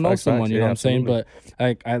 especially bro. if you don't know Facts, someone, facts. you know Yeah, what I'm saying? absolutely.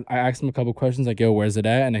 But like I asked him a couple questions, like, yo, where's it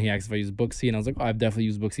at? And then he asked if I use Booksy, and I was like, oh, I've definitely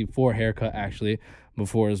used Booksy for haircut actually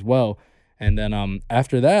before as well. And then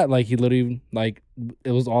after that, like he literally like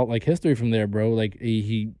it was all like history from there, bro. Like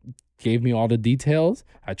he gave me all the details.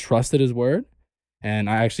 I trusted his word. And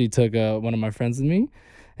I actually took one of my friends with me,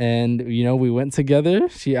 and we went together.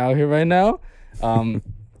 She out here right now.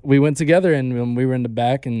 We went together, and we were in the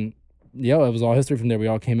back, and it was all history from there. We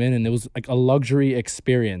all came in, and it was like a luxury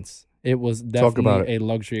experience. It was definitely a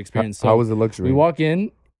luxury experience. How was the luxury? We walk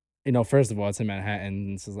in, first of all, it's in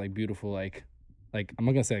Manhattan. This is like beautiful, like I'm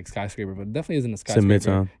not gonna say like skyscraper, but it definitely isn't a skyscraper. It's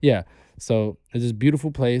in Midtown. Yeah. So it's this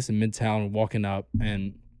beautiful place in Midtown. Walking up,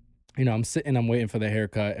 and I'm sitting, I'm waiting for the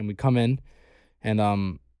haircut, and we come in.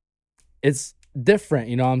 And it's different,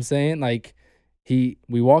 you know what I'm saying? Like we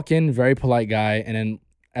walk in, very polite guy, and then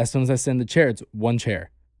as soon as I sit in the chair, it's one chair,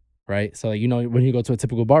 right? So like when you go to a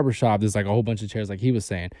typical barber shop, there's like a whole bunch of chairs, like he was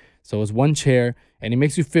saying. So it's one chair, and he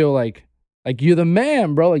makes you feel like you're the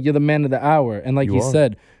man, bro. Like you're the man of the hour. And like he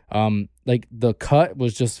said, like the cut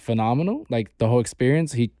was just phenomenal. Like the whole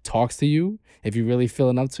experience, he talks to you. If you're really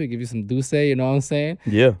feeling up to it, give you some douce, you know what I'm saying?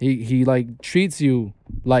 Yeah. He like treats you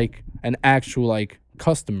like an actual like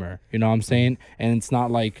customer, you know what I'm saying? And it's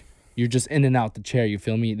not like you're just in and out the chair, you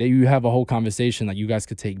feel me? That you have a whole conversation, like you guys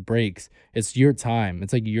could take breaks. It's your time.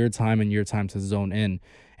 It's like your time and your time to zone in.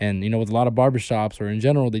 And with a lot of barbershops or in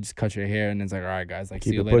general, they just cut your hair and it's like, all right, guys, like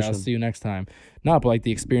see you later. I'll see you next time. No, but like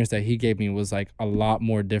the experience that he gave me was like a lot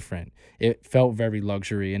more different. It felt very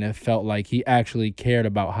luxury, and it felt like he actually cared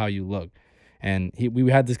about how you look. And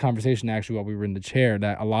we had this conversation actually while we were in the chair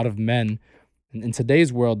that a lot of men in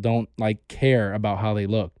today's world don't like care about how they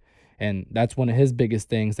look. And that's one of his biggest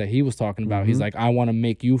things that he was talking about. He's like, I want to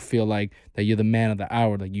make you feel like that you're the man of the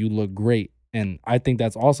hour, like you look great. And I think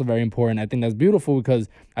that's also very important. I think that's beautiful because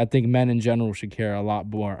I think men in general should care a lot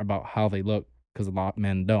more about how they look, because a lot of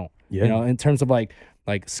men don't. Yeah. In terms of like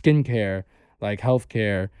skincare, like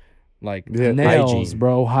healthcare, like nails, hygiene.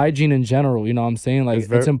 bro, hygiene in general. You know what I'm saying? Like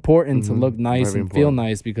it's important to look nice and feel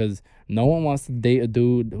nice, because no one wants to date a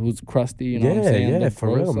dude who's crusty. You know what I'm saying? Yeah, Look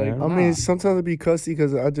for gross, real, like, man. I mean, sometimes it be cussy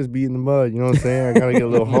because I just be in the mud. You know what I'm saying? I gotta get a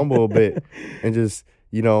little humble a bit and just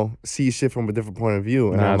see shit from a different point of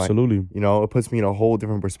view. And I'm absolutely. like, it puts me in a whole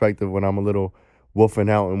different perspective when I'm a little wolfing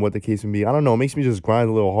out and what the case may be. I don't know. It makes me just grind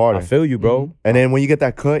a little harder. I feel you, bro. And then when you get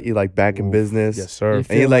that cut, you're like back in business. Yes, sir.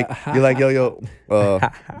 And you're like, yo,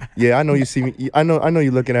 yeah, I know you see me. I know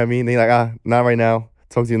you looking at me. And they're like, not right now.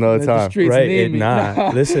 Talk to you another the time. streets Right? need me.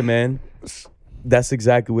 Listen, man. That's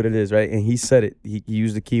exactly what it is, right? And he said it. He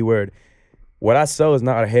used the key word. What I sell is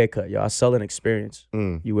not a haircut, yo. I sell an experience.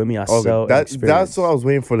 You with me? I sell an experience. That's what I was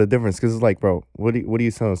waiting for, the difference, because it's like, bro, what are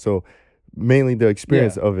you selling? So mainly the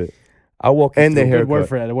experience of it. I walk you And through. the haircut. Good word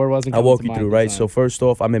for that. The word wasn't I coming walk to you mind through, this right? time. So first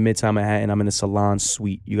off, I'm in Midtown Manhattan. I'm in a salon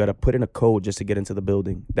suite. You got to put in a code just to get into the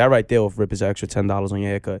building. That right there will rip is an extra $10 on your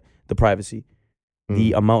haircut. The privacy.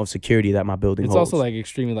 The amount of security that my building it's holds. also like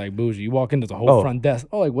extremely like bougie. You walk in, there's a whole front desk.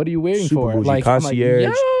 Oh, like what are you waiting Super for? bougie. Like Concierge.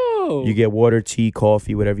 I'm like, yo. You get water, tea,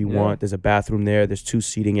 coffee, whatever you Yeah. want. There's a bathroom there. There's 2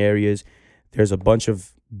 seating areas. There's a bunch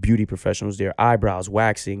of beauty professionals there. Eyebrows,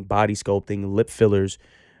 waxing, body sculpting, lip fillers,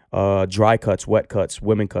 dry cuts, wet cuts,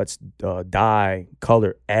 women cuts, dye,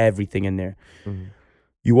 color, everything in there.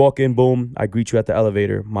 You walk in, boom, I greet you at the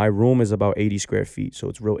elevator. My room is about 80 square feet, so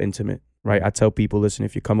it's real intimate, right? I tell people, listen,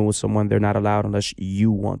 if you're coming with someone, they're not allowed unless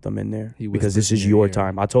you want them in there, He because this whispers is in your your ear.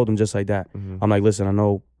 time. I told them just like that. I'm like, listen, I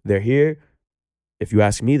know they're here. If you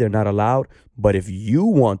ask me, they're not allowed. But if you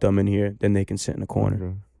want them in here, then they can sit in the corner.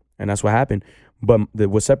 Okay. And that's what happened. But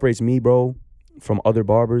what separates me, bro, from other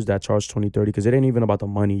barbers that charge 20, 30, because it ain't even about the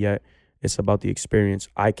money yet. It's about the experience.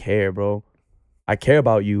 I care, bro. I care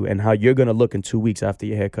about you and how you're going to look in 2 weeks after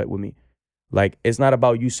your haircut with me. Like, it's not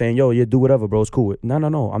about you saying, yo, yeah, do whatever, bro. It's cool.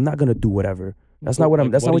 No. I'm not going to do whatever. That's not what I'm.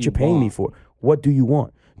 Like, That's what not do what you're you paying me want? for. What do you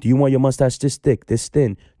want? Do you want your mustache this thick, this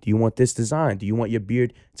thin? Do you want this design? Do you want your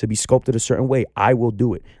beard to be sculpted a certain way? I will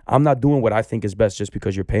do it. I'm not doing what I think is best just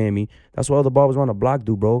because you're paying me. That's what all the barbers around the block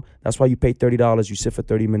do, bro. That's why you pay $30, you sit for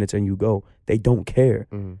 30 minutes and you go. They don't care.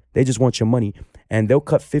 They just want your money. And they'll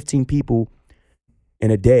cut 15 people in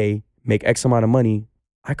a day, make X amount of money.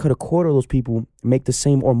 I cut a quarter of those people, make the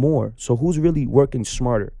same or more. So who's really working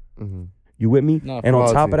smarter? You with me? No, And on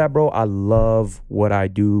top quality. of that, bro, I love what I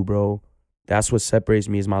do, bro. That's what separates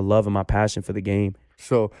me is my love and my passion for the game.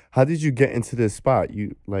 So how did you get into this spot?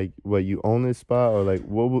 You like what? You own this spot, or like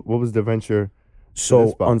what was the venture? So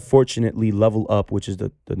spot. unfortunately, Level Up, which is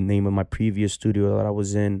the name of my previous studio that I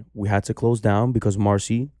was in, we had to close down because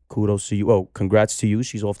Marcy, kudos to you. Oh, congrats to you.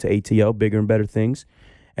 She's off to ATL, bigger and better things.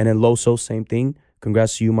 And then Loso, same thing.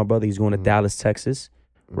 Congrats to you, my brother. He's going to Dallas, Texas.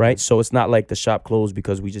 Right? So it's not like the shop closed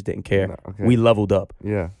because we just didn't care. No, okay. We leveled up.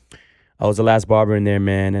 Yeah. I was the last barber in there,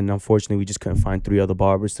 man. And unfortunately, we just couldn't find 3 other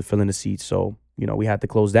barbers to fill in the seats. So, we had to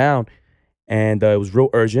close down. And it was real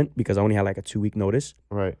urgent because I only had like a 2-week notice.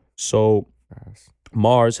 Right. So Yes.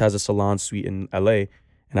 Mars has a salon suite in LA.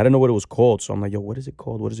 And I didn't know what it was called. So I'm like, yo, what is it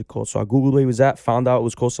called? What is it called? So I Googled where it was at, found out it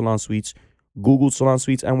was called Salon Suites. Googled Salon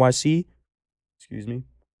Suites NYC. Excuse me.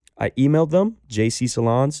 I emailed them, JC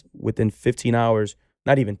Salons, within 15 hours,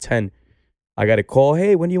 not even 10. I got a call,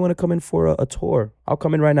 hey, when do you want to come in for a tour? I'll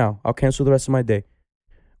come in right now. I'll cancel the rest of my day.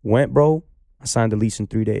 Went, bro. I signed the lease in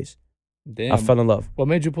 3 days. Damn. I fell in love. What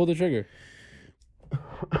made you pull the trigger?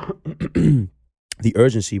 The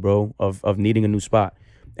urgency, bro, of needing a new spot.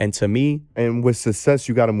 And to me, And with success,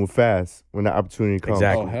 you got to move fast when the opportunity comes.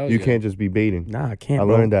 Exactly. Oh, hell You yeah. can't just be baiting. nah, I can't, I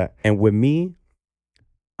bro. learned that. And with me,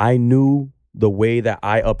 I knew the way that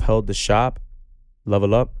I upheld the shop,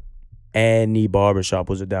 Level Up, any barbershop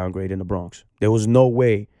was a downgrade in the Bronx. There was no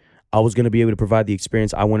way I was going to be able to provide the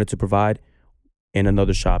experience I wanted to provide in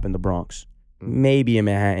another shop in the Bronx. Maybe in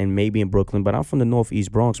Manhattan, maybe in Brooklyn, but I'm from the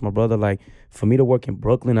Northeast Bronx, my brother. Like, for me to work in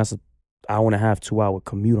Brooklyn, that's an hour and a half, 2-hour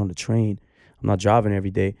commute on the train. I'm not driving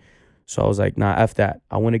every day. So I was like, nah, F that.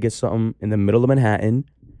 I want to get something in the middle of Manhattan.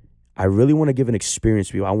 I really want to give an experience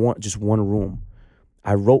to you. I want just one room.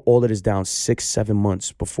 I wrote all of this down 6-7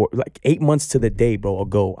 months before, like 8 months to the day, bro,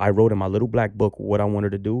 ago. I wrote in my little black book what I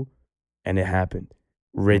wanted to do, and it happened.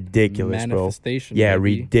 Ridiculous, bro. Manifestation. Yeah,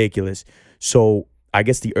 baby. ridiculous. So I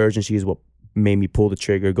guess the urgency is what made me pull the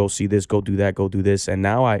trigger, go see this, go do that, go do this. And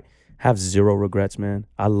now I have zero regrets, man.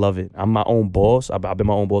 I love it. I'm my own boss. I've been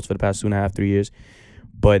my own boss for the past 2.5, 3 years.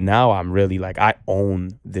 But now I'm really like, I own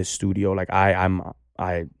this studio. Like I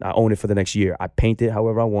own it for the next year. I paint it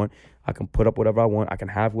however I want. I can put up whatever I want. I can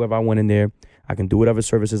have whoever I want in there. I can do whatever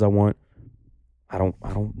services I want. No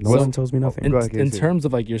one tells me nothing. In, Go ahead, in Casey. terms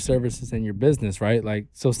of like your services and your business, right? Like,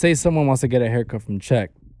 so say someone wants to get a haircut from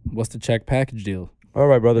Check. What's the Check package deal? All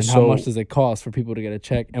right, brother. And So how much does it cost for people to get a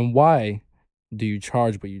check? And why do you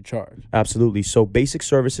charge what you charge? absolutely. So basic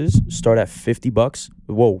services start at $50.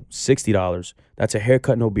 Whoa, $60. That's a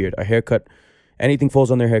haircut, no beard. A haircut, anything falls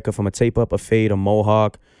on their haircut from a tape up, a fade, a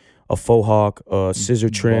mohawk, a faux hawk, a scissor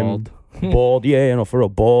trim, bald. Yeah, for a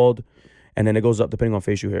bald. And then it goes up depending on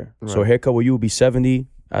facial hair. So Right. haircut with you would be 70,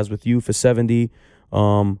 as with you for 70.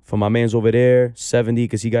 For my man's over there, 70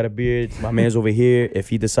 because he got a beard. My man's over here, if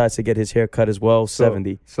he decides to get his hair cut as well,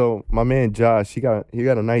 70. So my man Josh, he got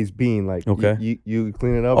a nice bean. Like, Okay. you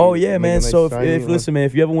clean it up. Oh you yeah, make man. it nice So shiny, if like- listen, man,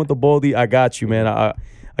 if you ever want the baldy, I got you, man.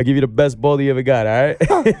 I give you the best baldy you ever got. All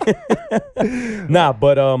right. Nah,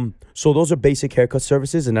 but so those are basic haircut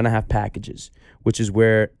services, and then I have packages, which is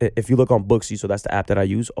where if you look on Booksy, so that's the app that I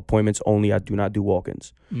use. Appointments only. I do not do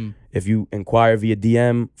walk-ins. If you inquire via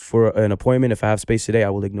DM for an appointment, if I have space today, I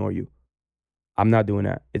will ignore you. I'm not doing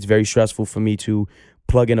that. It's very stressful for me to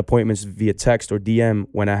plug in appointments via text or DM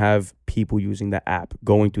when I have people using the app,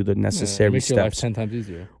 going through the necessary it makes your life steps. 10 times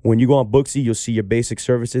easier. When you go on Booksy, you'll see your basic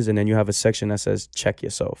services, and then you have a section that says check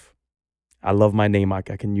yourself. I love my name. I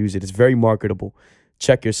can use it. It's very marketable.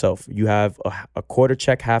 Check yourself. You have a quarter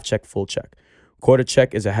check, half check, full check. Quarter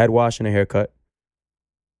check is a head wash and a haircut.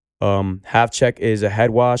 Half check is a head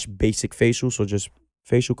wash, basic facial, so just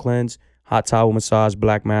facial cleanse, hot towel massage,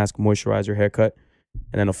 black mask, moisturizer, haircut.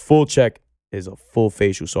 And then a full check is a full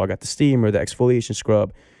facial. So I got the steamer, the exfoliation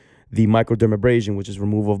scrub, the microdermabrasion, which is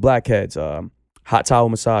removal of blackheads, hot towel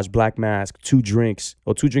massage, black mask, 2 drinks.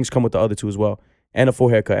 Oh, 2 drinks come with the other 2 as well, and a full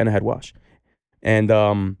haircut and a head wash. And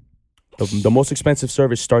the most expensive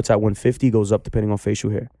service starts at $150, goes up depending on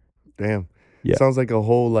facial hair. Damn. Yeah. Sounds like a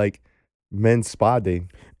whole like men's spa day.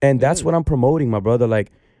 And that's what I'm promoting, my brother.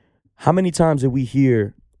 Like, how many times did we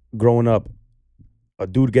hear growing up, a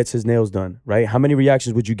dude gets his nails done, right? How many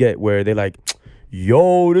reactions would you get where they're like,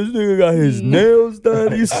 yo, this nigga got his nails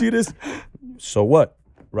done. You see this? So what?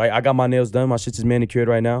 Right? I got my nails done. My shit's is manicured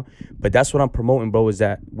right now. But that's what I'm promoting, bro, is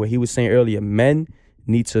that what he was saying earlier, men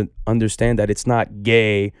need to understand that it's not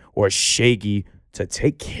gay or shaky to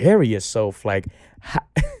take care of yourself. Like,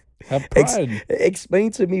 Have pride.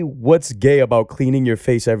 explain to me what's gay about cleaning your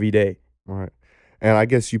face every day. Right. And I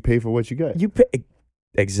guess you pay for what you get. You pay,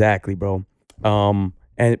 exactly, bro.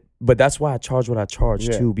 But that's why I charge what I charge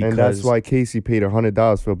too, because and that's why Casey paid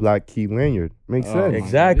 $100 for a black key lanyard. Makes sense.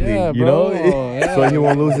 exactly. Yeah, you bro. know, Yeah. So he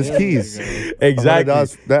won't lose his keys. exactly.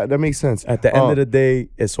 $100, that makes sense. At the end of the day,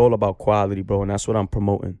 it's all about quality, bro, and that's what I'm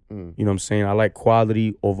promoting. Mm. You know what I'm saying? I like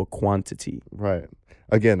quality over quantity. Right.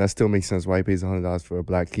 Again, that still makes sense why he pays $100 for a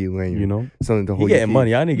black key lanyard. You know, Something to he hold your getting keys.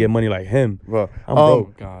 money. I need to get money like him. Well, I'm Oh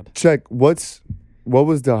broke. God. check what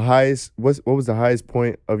was the highest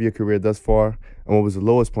point of your career thus far, and what was the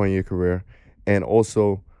lowest point in your career, and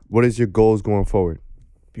also what is your goals going forward?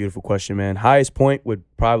 Beautiful question, man. Highest point would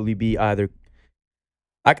probably be either.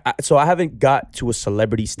 So I haven't got to a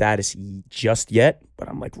celebrity status just yet, but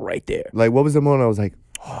I'm like right there. Like, what was the moment I was like,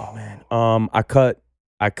 Oh man.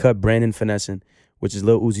 I cut Brandon Finessin, which is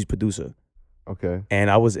Lil Uzi's producer. okay,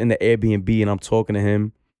 And I was in the Airbnb and I'm talking to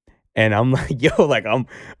him. And I'm like, yo, like I'm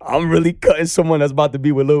really cutting someone that's about to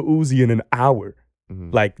be with Lil Uzi in an hour.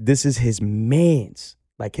 mhm. Like this is his man's,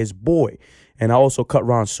 like his boy. And I also cut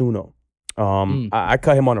Ron Suno. I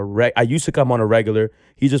cut him on I used to cut him on a regular.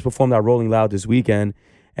 He just performed at Rolling Loud this weekend.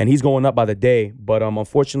 And he's going up by the day. But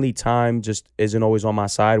unfortunately, time just isn't always on my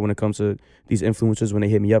side when it comes to these influencers when they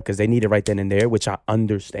hit me up because they need it right then and there, which I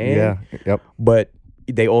understand. Yeah, yep. But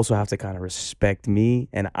they also have to kind of respect me.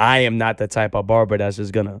 And I am not the type of barber that's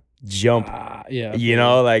just going to jump. Yeah. You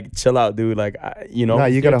know, like chill out, dude. Like, you know. Nah,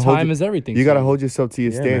 you Your gotta hold. time is everything. You to gotta hold yourself to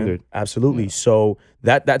your Yeah, man. standard. Absolutely. So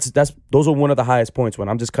that's those are one of the highest points when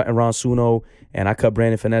I'm just cutting Ron Suno and I cut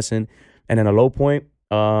Brandon Finessin. And then a low point,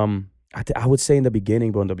 I would say in the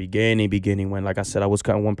beginning, bro, in the beginning when, like I said, I was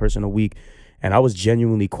cutting one person a week and I was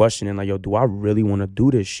genuinely questioning, like, yo, do I really want to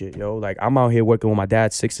do this shit, yo? Like, I'm out here working with my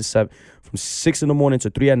dad 6 to 7, from 6 in the morning to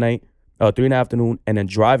 3 at night, 3 in the afternoon, and then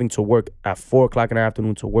driving to work at 4 o'clock in the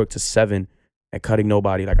afternoon to work to 7 and cutting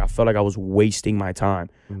nobody. Like, I felt like I was wasting my time.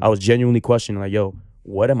 I was genuinely questioning, like, yo,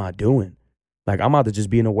 what am I doing? Like, I'm about to just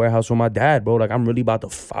be in a warehouse with my dad, bro. Like, I'm really about to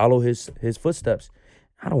follow his footsteps.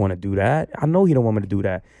 I don't want to do that. I know he don't want me to do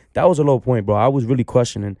that. That was a low point, bro. I was really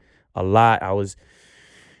questioning a lot. I was,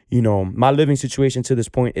 you know, my living situation to this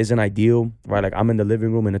point isn't ideal, right? Like, I'm in the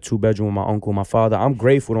living room in a 2-bedroom with my uncle, my father. I'm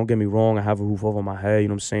grateful, don't get me wrong. I have a roof over my head, you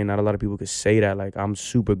know what I'm saying? Not a lot of people could say that. Like, I'm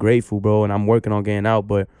super grateful, bro, and I'm working on getting out.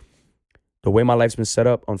 But the way my life's been set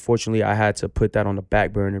up, unfortunately, I had to put that on the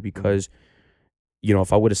back burner because, you know,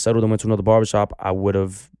 if I would have settled and went to another barbershop, I would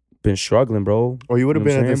have been struggling, bro. Or you would have You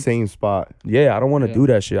know been what at I'm the same spot. Yeah, I don't want to Yeah. do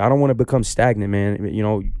that shit. I don't want to become stagnant, man. You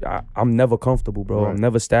know, I'm never comfortable, bro. Right. I'm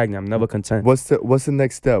never stagnant. I'm never content. What's the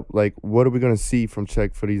next step? Like, what are we gonna see from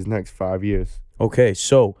Check for these next 5 years? Okay,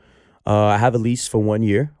 so I have a lease for 1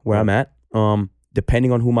 year where I'm at.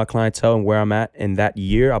 Depending on who my clientele and where I'm at in that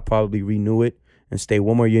year, I'll probably renew it and stay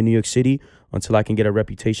 1 more year in New York City until I can get a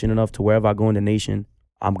reputation enough to wherever I go in the nation,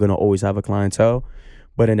 I'm gonna always have a clientele.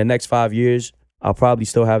 But in the next 5 years, I'll probably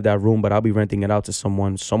still have that room, but I'll be renting it out to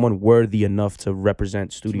someone worthy enough to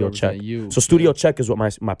represent Studio Check. You. So Studio Check is what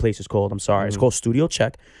my place is called. I'm sorry. It's called Studio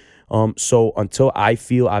Check. So until I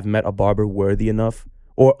feel I've met a barber worthy enough,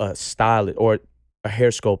 or a stylist, or a hair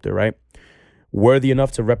sculptor, right, worthy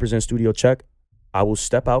enough to represent Studio Check, I will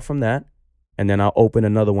step out from that, and then I'll open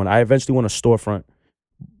another one. I eventually want a storefront,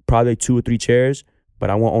 probably 2 or 3 chairs, but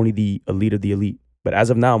I want only the elite of the elite. But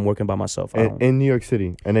as of now, I'm working by myself. In New York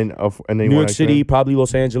City, and then New York City, probably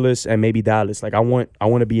Los Angeles, and maybe Dallas. Like I want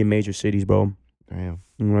to be in major cities, bro. Damn.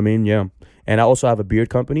 You know what I mean? Yeah. And I also have a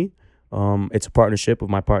beard company. It's a partnership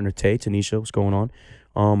with my partner Tay, Tanisha, what's going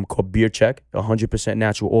on? Called Beard Check. 100%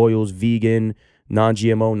 natural oils, vegan,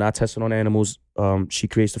 non-GMO, not tested on animals. She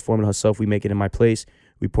creates the formula herself. We make it in my place.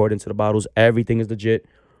 We pour it into the bottles. Everything is legit.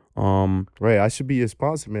 Right, I should be your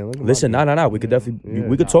sponsor, man. Look at Listen, my- no. We could definitely Yeah.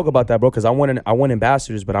 we could talk about that, bro. Because I want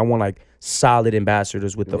ambassadors, but I want like solid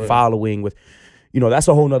ambassadors with the following. With, you know, that's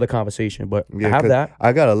a whole nother conversation. But I have 'cause that.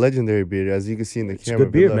 I got a legendary beard, as you can see in the It's a camera.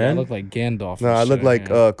 good beard, below. I man. look like Gandalf. No, and I look shit, like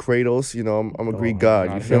yeah. Kratos. You know, I'm a Greek my god.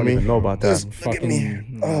 God, You I feel don't me? even know about that. Just look at Fucking,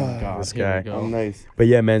 me. oh God, this here guy. we go. I'm nice. But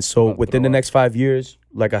yeah, man. So About to within the throw up. next 5 years,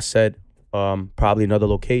 like I said, probably another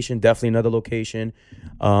location. Definitely another location.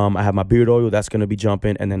 I have my beard oil that's gonna be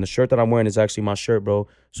jumping, and then the shirt that I'm wearing is actually my shirt, bro.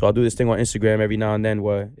 So I'll do this thing on Instagram every now and then.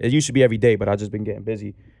 Where it used to be every day, but I've just been getting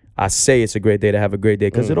busy. I say it's a great day to have a great day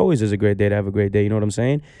because it always is a great day to have a great day. You know what I'm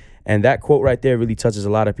saying? And that quote right there really touches a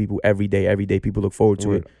lot of people every day. Every day people look forward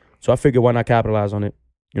to it. So I figured why not capitalize on it?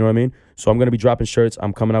 You know what I mean? So I'm going to be dropping shirts.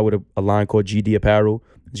 I'm coming out with a line called GD Apparel.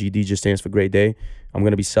 GD just stands for Great Day. I'm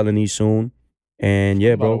going to be selling these soon. And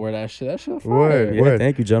yeah, bro. Wear that shit. That shit fire. Word, Yeah, word.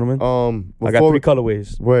 thank you, gentlemen. I got Before 3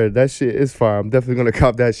 colorways. Word, that shit is fire. I'm definitely gonna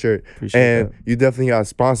cop that shirt. Appreciate And that. you definitely gotta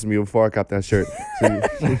sponsor me before I cop that shirt. So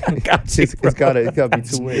it's gotta be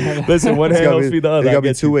 2 ways. Listen, one It's hand gotta helps be- feed the other. It I gotta be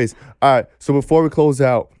get 2 you. ways. All right. So before we close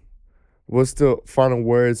out, what's the final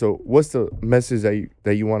words or what's the message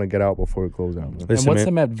that you want to get out before we close out? Man? And Listen, what's man.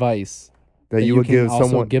 some advice That you would can give also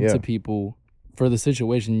someone give yeah. to people for the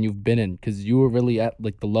situation you've been in? Because you were really at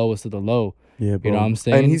like the lowest of the low. Yeah, bro. You know what I'm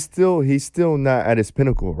saying? And he's still not at his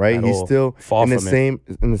pinnacle, right? At He's all. still Far in the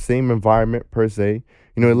from it. same environment per se.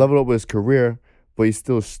 You know, he leveled up with his career, but he's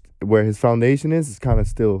still where his foundation is kind of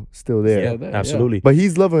still there. Yeah, there, yeah. absolutely. But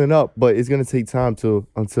he's leveling up, but it's gonna take time until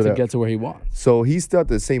to that. get to where he wants. So he's still at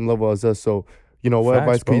the same level as us. So you know, what Facts,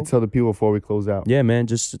 advice can you bro. tell the people before we close out? Yeah, man,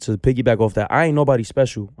 just to piggyback off that, I ain't nobody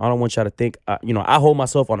special. I don't want y'all to think, I hold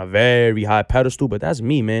myself on a very high pedestal, but that's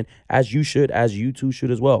me, man, as you should, as you two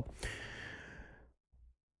should as well.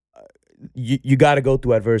 You got to go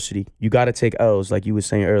through adversity. You got to take L's, like you were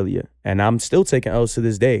saying earlier. And I'm still taking L's to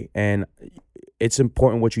this day. And it's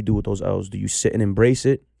important what you do with those L's. Do you sit and embrace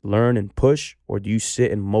it, learn and push, or do you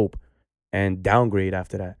sit and mope and downgrade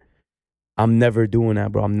after that? I'm never doing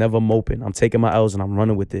that, bro. I'm never moping. I'm taking my L's and I'm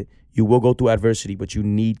running with it. You will go through adversity, but you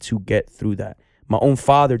need to get through that. My own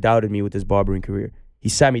father doubted me with his barbering career. He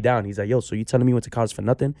sat me down. He's like, yo, so you telling me you went to college for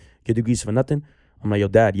nothing? Get degrees for nothing? I'm like, yo,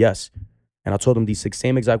 Dad, yes. And I told him these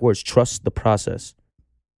same exact words: trust the process,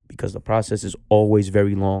 because the process is always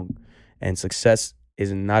very long. And success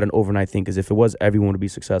is not an overnight thing, because if it was, everyone would be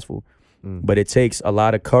successful. But it takes a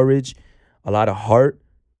lot of courage, a lot of heart.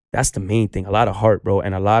 That's the main thing. A lot of heart, bro.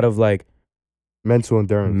 And a lot of like Mental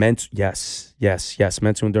endurance. Yes.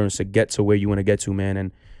 Mental endurance to get to where you want to get to, man.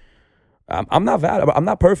 And I'm not valid. I'm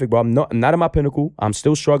not perfect, bro. I'm not at my pinnacle. I'm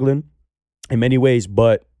still struggling in many ways,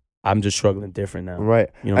 but I'm just struggling different now. Right.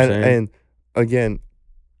 You know what I'm saying? And again,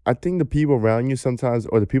 I think the people around you sometimes,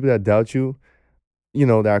 or the people that doubt you, you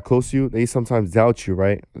know, that are close to you, they sometimes doubt you,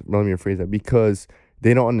 right? Let me rephrase that, because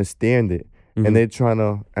they don't understand it. Mhm. And they're trying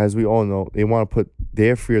to, as we all know, they want to put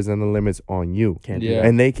their fears and the limits on you. Can't do Yeah. that.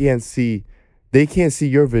 And they can't see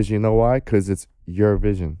your vision. You know why? Because it's your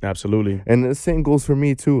vision. Absolutely. And the same goes for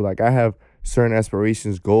me too. Like, I have certain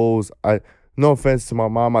aspirations, goals. No offense to my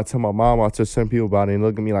mom. I tell my mom, I tell certain people about it, and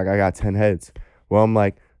look at me like I got 10 heads. Well, I'm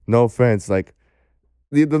like, no offense. Like,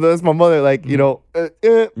 that's my mother. Like, you know,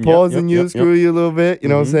 pause and you, screw you a little bit. You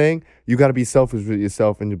know what I'm saying? You got to be selfish with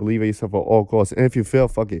yourself and you believe in yourself at all costs. And if you fail,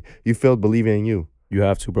 fuck it. You failed believing in you. You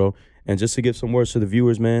have to, bro. And just to give some words to the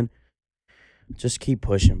viewers, man, just keep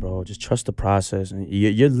pushing, bro. Just trust the process. And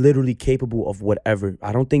you're literally capable of whatever.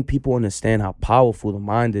 I don't think people understand how powerful the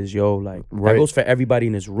mind is, yo. Like, Right. that goes for everybody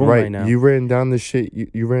in this room right now. You written down the shit.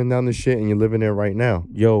 You written down the shit and you're living there right now.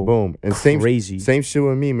 Yo, Boom. And crazy. same shit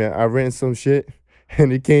with me, man. I written some shit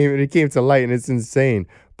and it came to light and it's insane.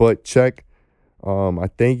 But check, I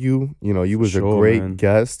thank you. You know, you was sure, a great man.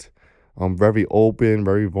 guest. Very open,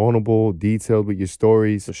 very vulnerable, detailed with your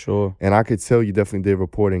stories. For sure. And I could tell you definitely did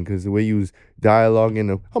reporting, because the way you was dialoguing,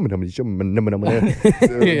 You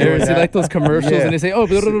ever see like those commercials and they say, "Oh,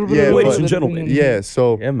 Ladies and gentlemen. yeah.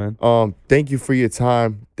 So Yeah, man. thank you for your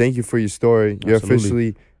time. Thank you for your story. You're Absolutely.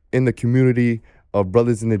 officially in the community of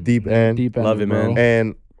Brothers in the Deep End. Deep end, Love it, bro. man.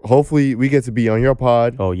 And hopefully we get to be on your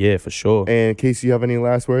pod. Oh, yeah, for sure. And Casey, you have any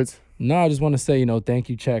last words? No, I just want to say, thank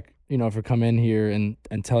you, Check, for coming here and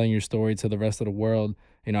telling your story to the rest of the world.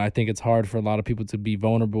 I think it's hard for a lot of people to be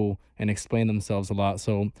vulnerable and explain themselves a lot.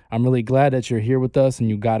 So I'm really glad that you're here with us and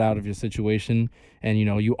you got out of your situation and,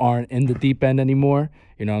 you aren't in the deep end anymore.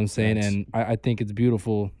 You know what I'm saying? Yes. And I think it's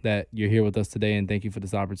beautiful that you're here with us today, and thank you for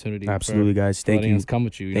this opportunity. Absolutely, guys. For Thank letting you. us come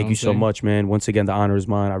with you. Thank you so much, man. Once again, the honor is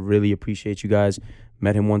mine. I really appreciate you guys.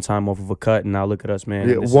 Met him one time off of a cut, and now look at us, man.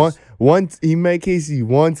 Yeah, This he met Casey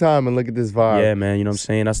one time, and look at this vibe. Yeah, man, you know what I'm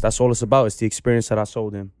saying? That's all it's about. It's the experience that I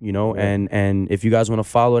sold him, Yeah. And if you guys want to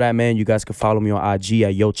follow that, man, you guys can follow me on IG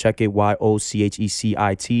at YoCheckIt,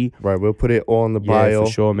 YoChechit. Right, we'll put it on the Yeah, bio.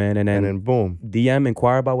 for sure, man. And then boom. DM,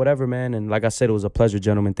 inquire about whatever, man. And like I said, it was a pleasure,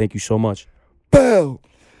 gentlemen. Thank you so much. Bow.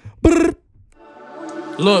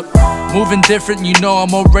 Look, moving different,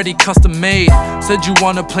 I'm already custom made. Said you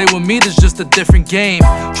wanna play with me, there's just a different game.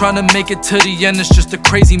 Trying to make it to the end, it's just a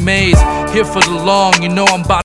crazy maze. Here for the long, I'm about